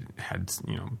than it had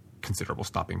considerable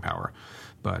stopping power.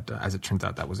 But as it turns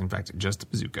out, that was in fact just a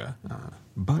bazooka.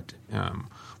 But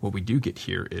what we do get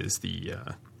here is the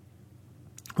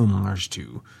homage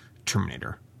to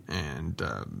Terminator, and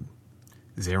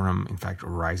Zehram in fact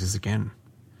rises again,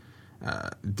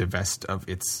 divest of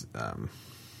its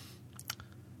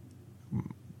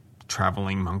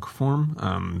traveling monk form.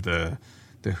 The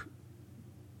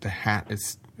hat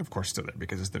is of course still there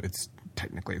because it's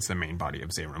technically the main body of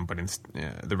Zehram, but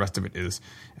the rest of it is,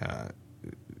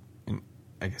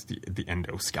 I guess, the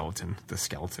endoskeleton. The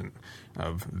skeleton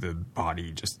of the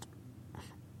body just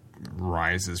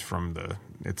rises from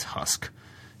its husk,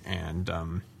 and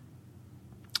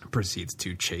proceeds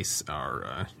to chase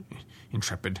our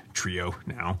intrepid trio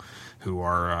now, who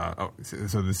are...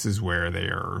 so this is where they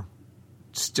are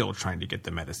still trying to get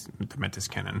the Metis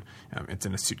cannon. It's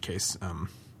in a suitcase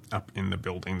up in the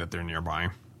building that they're nearby.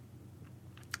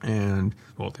 And,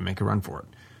 well, they make a run for it.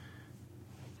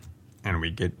 And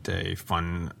we get a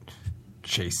fun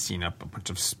chase scene up a bunch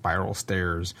of spiral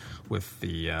stairs with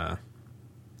the... I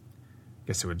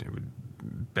guess it would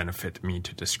benefit me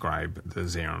to describe the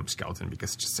Zerum skeleton,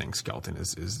 because just saying skeleton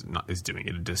is doing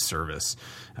it a disservice.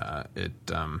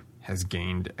 It has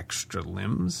gained extra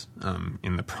limbs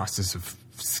in the process of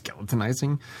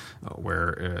skeletonizing,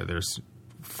 where there's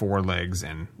 4 legs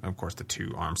and, of course, the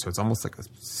 2 arms. So it's almost like a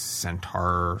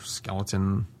centaur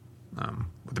skeleton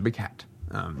with a big hat,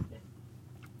 and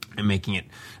making it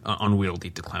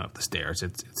unwieldy to climb up the stairs.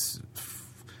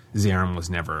 Zerum was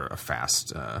never a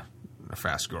fast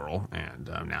girl, and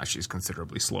now she's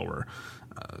considerably slower,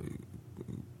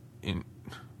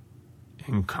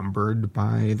 encumbered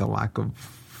by the lack of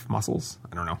muscles.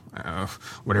 I don't know.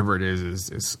 Whatever it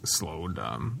is slowed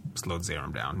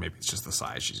Zerum down. Maybe it's just the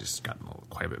size. She's just gotten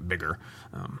quite a bit bigger.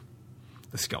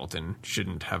 The skeleton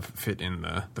shouldn't have fit in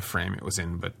the frame it was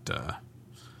in, but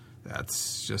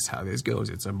that's just how this goes.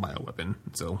 It's a bioweapon,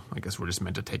 so I guess we're just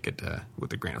meant to take it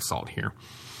with a grain of salt here.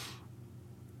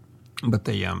 But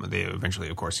they eventually,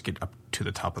 of course, get up to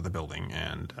the top of the building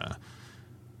and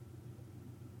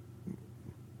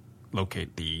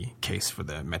locate the case for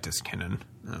the Metis cannon.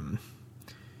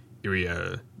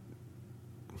 Iria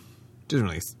doesn't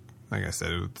really, like I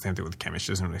said, same thing with Kemi. She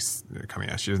doesn't really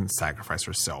she doesn't sacrifice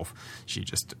herself. She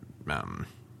just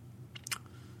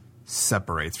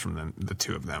separates from the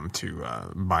two of them to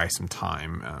buy some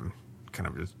time, kind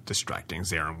of just distracting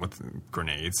Zerum with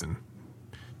grenades and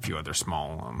a few other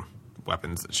small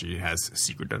weapons that she has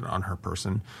secreted on her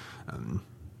person,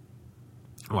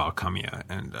 while Kamiya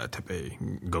and Tepe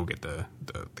go get the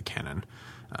cannon.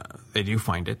 They do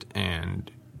find it, and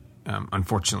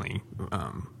unfortunately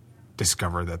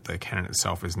discover that the cannon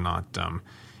itself is not...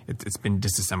 it's been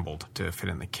disassembled to fit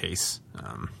in the case,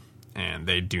 and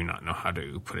they do not know how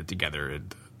to put it together.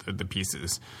 The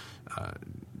pieces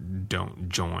don't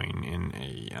join in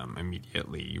a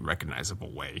immediately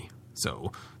recognizable way.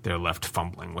 So they're left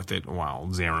fumbling with it while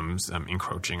Zerum's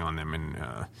encroaching on them,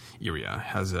 and Iria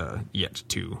has yet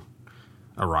to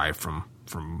arrive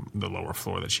from the lower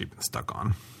floor that she'd been stuck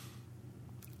on.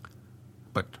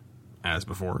 But as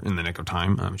before, in the nick of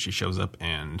time, she shows up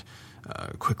and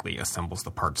quickly assembles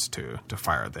the parts to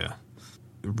fire the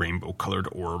rainbow-colored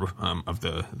orb of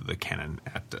the cannon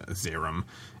at Zerum,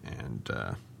 and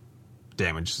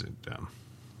damages it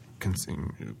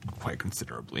quite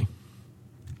considerably.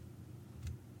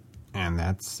 And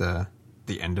that's the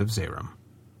end of Zerum.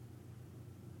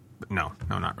 But no,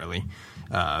 not really.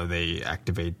 They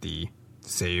activate the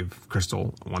save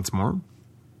crystal once more,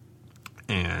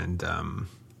 and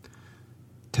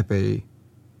Tepe,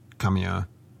 Kamiya,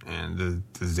 and the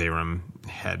Zerum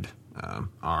head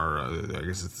are, I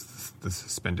guess it's the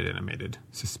suspended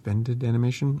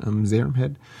animation, Zerum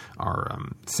head, are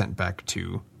sent back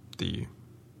to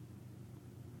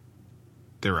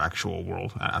their actual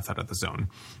world outside of the zone,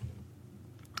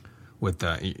 with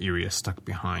Iria stuck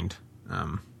behind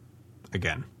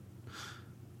again.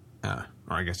 Or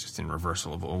I guess just in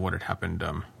reversal of what had happened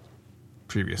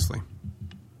previously.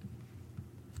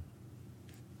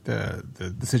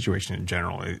 The situation in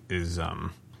general is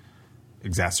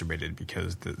exacerbated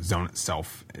because the zone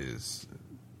itself is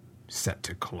set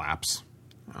to collapse.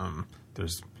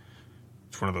 It's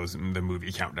one of those, the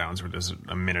movie countdowns, where there's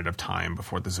a minute of time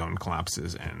before the zone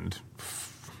collapses, and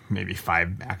maybe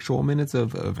 5 actual minutes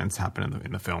of events happen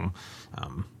in the film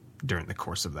during the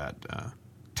course of that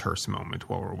terse moment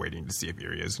while we're waiting to see if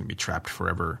Iria is going to be trapped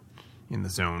forever in the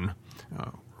zone,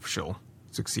 or if she'll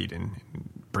succeed in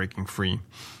breaking free.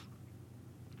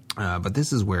 But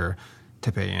this is where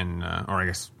Tepe and, or I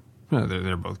guess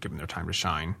they're both given their time to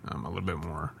shine a little bit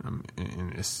more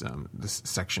in this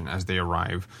section as they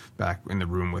arrive back in the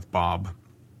room with Bob.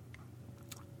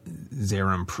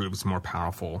 Zerum proves more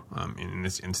powerful in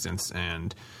this instance,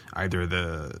 and either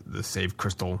the save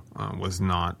crystal was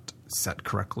not set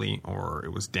correctly, or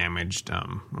it was damaged.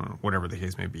 Whatever the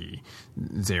case may be,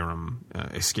 Zerum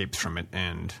escapes from it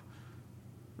and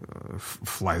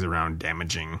flies around,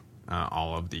 damaging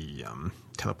all of the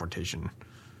teleportation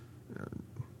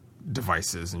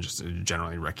devices and just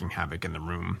generally wreaking havoc in the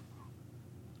room.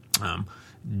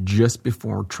 Just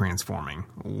before transforming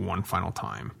one final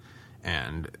time.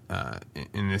 And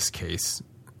in this case,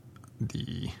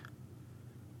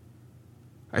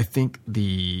 I think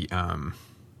the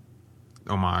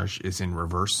homage is in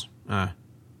reverse.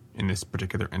 in this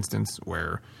particular instance,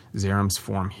 where Zarem's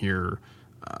form here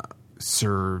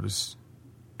serves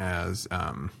as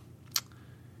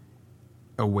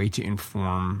a way to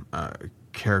inform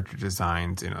character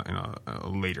designs in a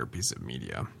later piece of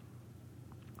media.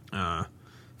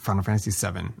 Final Fantasy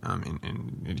VII,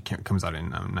 it comes out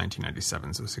in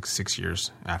 1997, so six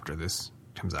years after this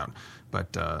comes out.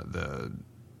 But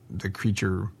the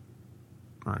creature,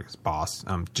 or I guess boss,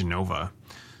 Jenova,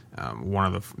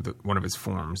 one of his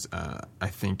forms, I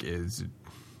think is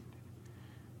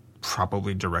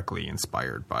probably directly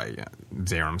inspired by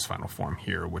Zarem's final form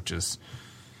here, which is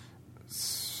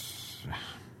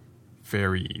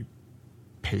very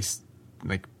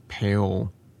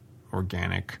pale,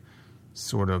 organic,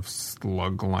 sort of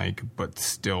slug-like, but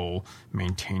still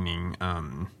maintaining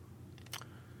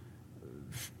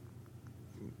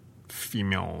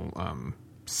female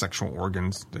sexual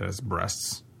organs that has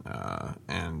breasts,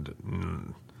 and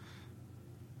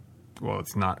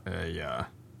it's not a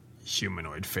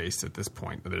humanoid face at this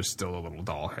point. There's still a little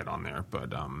doll head on there,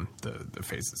 but the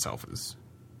face itself is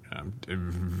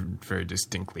very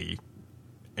distinctly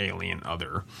alien,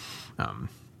 other.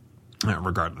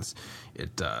 Regardless,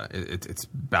 it's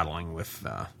battling with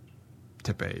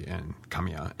Tepe and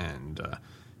Kamiya, and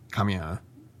Kamiya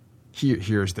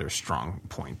here's their strong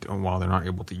point. While they're not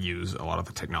able to use a lot of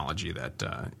the technology that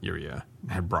Iria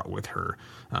had brought with her,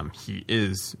 he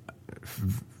is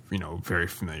very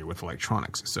familiar with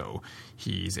electronics, so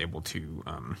he's able to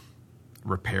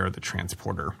repair the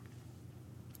transporter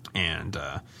and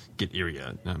get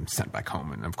Iria sent back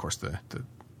home. And of course,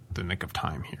 the nick of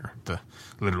time here,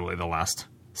 literally the last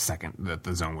second that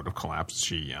the zone would have collapsed,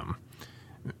 she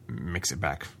makes it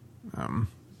back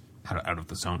out of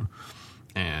the zone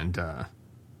and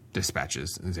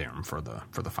dispatches Zarem for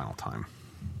the final time.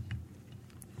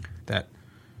 That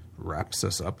wraps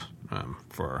us up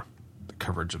for the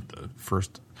coverage of the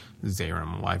first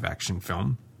Zarem live action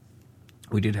film.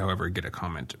 We did, however, get a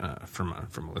comment from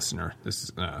a listener.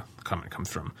 This comment comes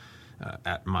from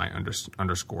at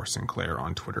 _Sinclair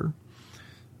on Twitter.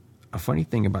 A funny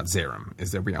thing about Zarem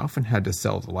is that we often had to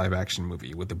sell the live-action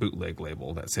movie with a bootleg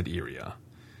label that said Iria.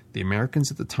 The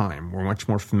Americans at the time were much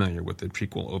more familiar with the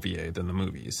prequel OVA than the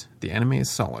movies. The anime is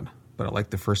solid, but I like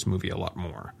the first movie a lot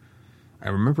more. I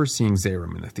remember seeing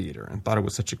Zarem in the theater and thought it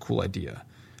was such a cool idea.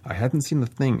 I hadn't seen The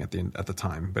Thing at the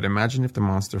time, but imagine if the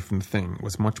monster from The Thing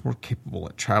was much more capable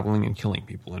at traveling and killing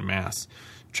people in mass,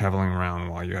 traveling around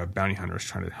while you have bounty hunters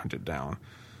trying to hunt it down.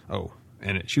 Oh,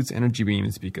 and it shoots energy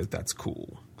beams because that's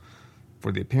cool.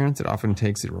 For the appearance it often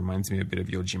takes, it reminds me a bit of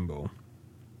Yojimbo.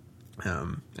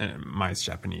 And Mai's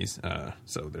Japanese,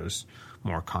 so there's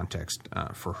more context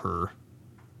for her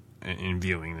in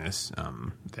viewing this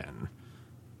than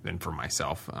for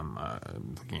myself. I'm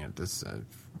looking at this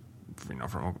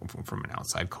from an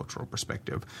outside cultural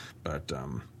perspective, but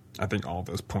I think all of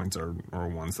those points are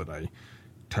ones that I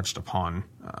touched upon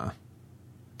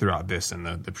throughout this and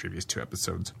the previous two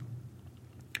episodes.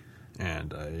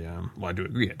 And I do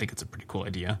agree. I think it's a pretty cool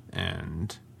idea,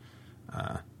 and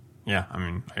I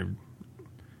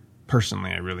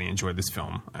personally really enjoyed this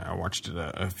film. I watched it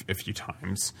a few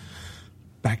times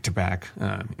back to back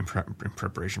in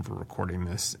preparation for recording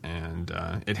this, and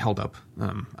it held up.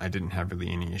 I didn't have really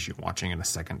any issue watching it a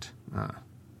second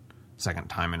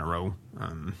time in a row.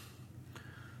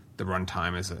 The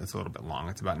runtime is a little bit long.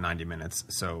 It's about 90 minutes,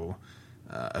 so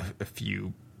a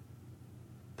few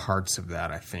parts of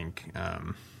that I think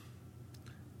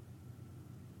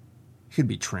could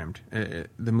be trimmed.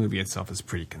 The movie itself is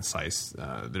pretty concise.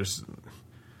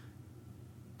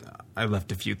 I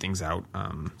left a few things out,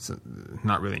 so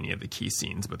not really any of the key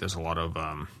scenes, but there's a lot of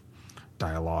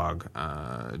dialogue,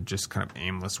 just kind of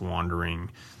aimless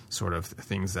wandering, sort of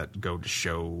things that go to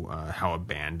show how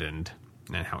abandoned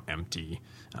and how empty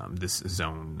this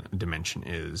zone dimension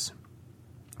is.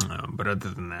 But other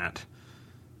than that,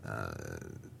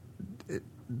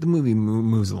 the movie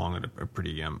moves along at a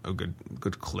pretty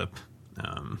good clip.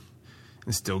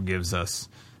 It still gives us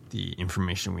the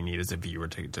information we need as a viewer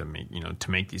to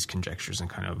make these conjectures and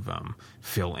kind of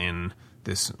fill in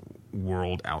this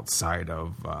world outside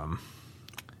of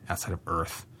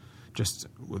Earth, just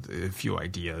with a few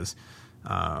ideas.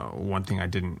 One thing I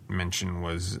didn't mention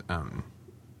was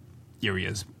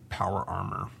Iria's power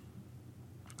armor.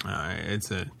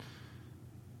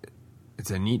 It's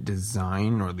a neat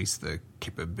design, or at least the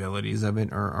capabilities of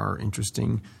it are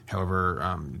interesting.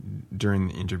 However, during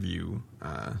the interview,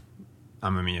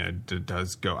 Amamiya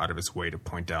does go out of his way to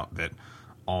point out that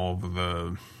all of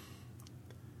the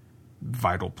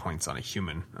vital points on a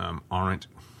human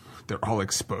they're all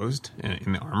exposed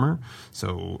in the armor.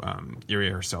 So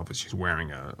Iria herself, she's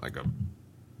wearing a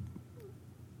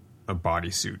a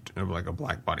bodysuit, like a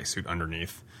black bodysuit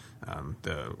underneath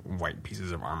the white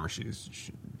pieces of armor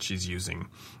she's using,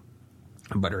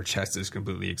 but her chest is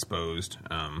completely exposed.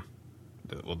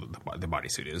 The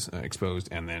bodysuit is exposed,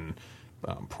 and then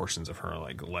portions of her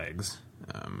like legs.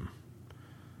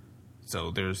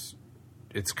 So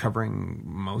it's covering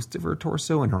most of her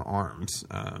torso and her arms.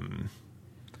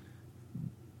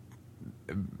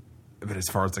 But as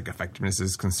far as like effectiveness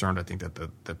is concerned, I think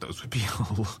that those would be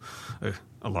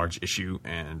a large issue,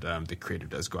 and the creator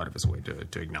does go out of his way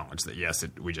to acknowledge that yes,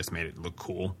 we just made it look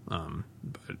cool,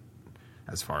 but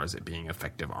as far as it being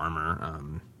effective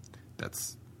armor,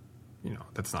 that's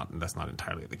not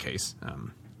entirely the case.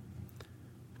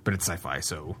 But it's sci-fi,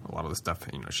 so a lot of the stuff,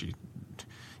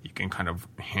 you can kind of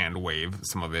hand wave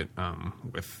some of it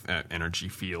with energy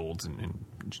fields and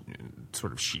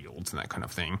sort of shields and that kind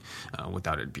of thing,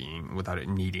 without it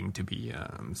needing to be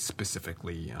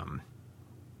specifically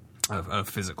of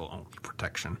physical only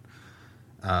protection.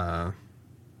 I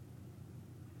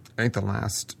think the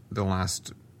last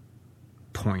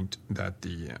point that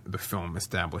the film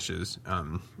establishes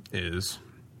is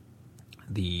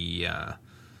the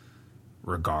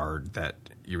regard that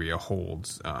Iria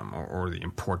holds, or the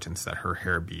importance that her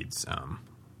hair beads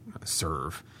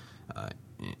serve.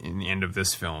 In the end of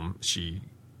this film, she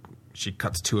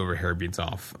cuts 2 of her hair beads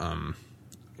off,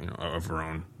 of her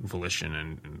own volition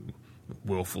and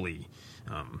willfully,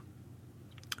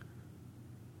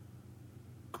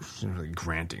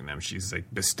 granting them. She's like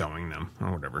bestowing them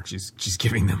or whatever. She's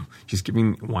giving them. She's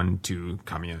giving one to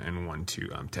Kamiya and one to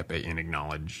Tepe in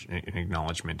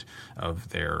acknowledgement of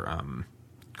their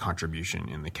contribution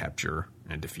in the capture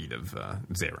and defeat of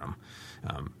Zehram.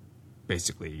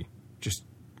 Basically, just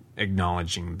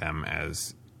acknowledging them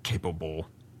as capable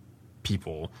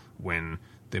people when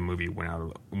the movie went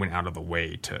out of the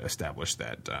way to establish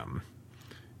that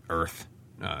Earth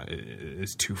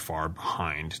is too far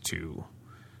behind to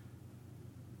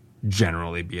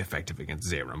generally be effective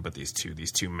against Zehram. But these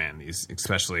two men,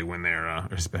 especially when they're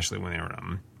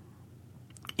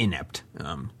inept,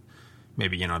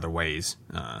 maybe in other ways.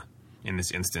 In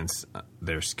this instance,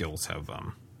 their skills have,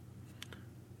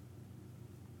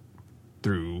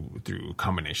 through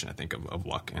combination, I think, of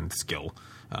luck and skill,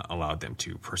 allowed them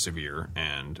to persevere,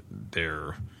 and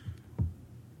they're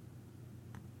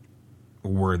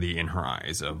worthy in her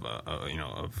eyes of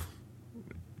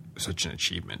such an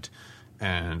achievement.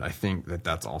 And I think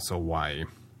that's also why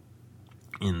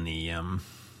in the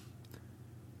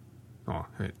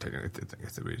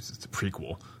it's a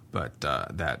prequel, but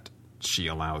that she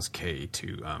allows Kay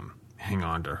to hang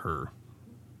on to her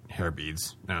hair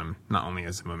beads, not only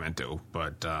as a memento,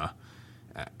 but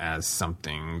as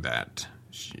something that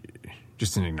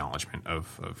just an acknowledgement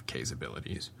of Kay's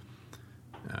abilities.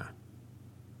 I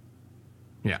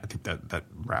think that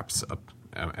wraps up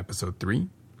episode 3.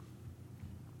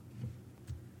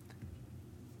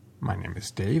 My name is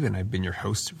Dave, and I've been your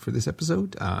host for this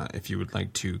episode. If you would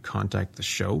like to contact the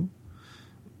show,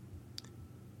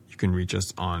 you can reach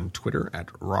us on Twitter at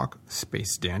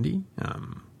RockSpaceDandy,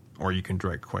 or you can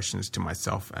direct questions to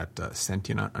myself at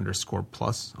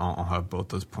Sentient_plus. I'll have both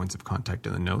those points of contact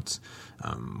in the notes.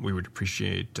 We would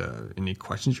appreciate any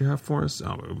questions you have for us.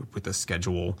 We would put the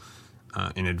schedule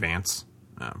in advance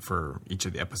for each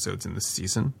of the episodes in this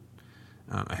season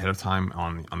ahead of time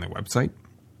on the website.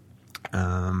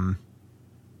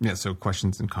 So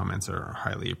questions and comments are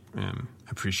highly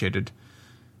appreciated.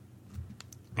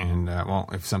 And,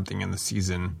 if something in the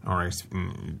season or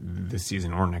in this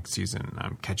season or next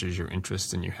season catches your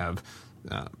interest and you have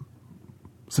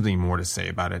something more to say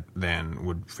about it than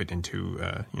would fit into,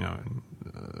 a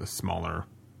smaller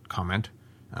comment,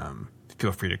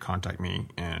 feel free to contact me,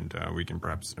 and we can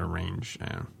perhaps arrange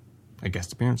a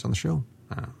guest appearance on the show.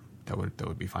 That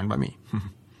would be fine by me.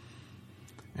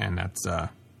 And that's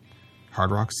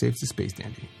Hard Rock Saves the Space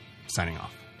Dandy, signing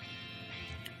off.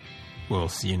 We'll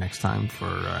see you next time for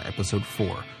episode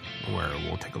 4, where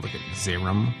we'll take a look at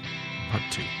Zehram Part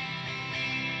 2.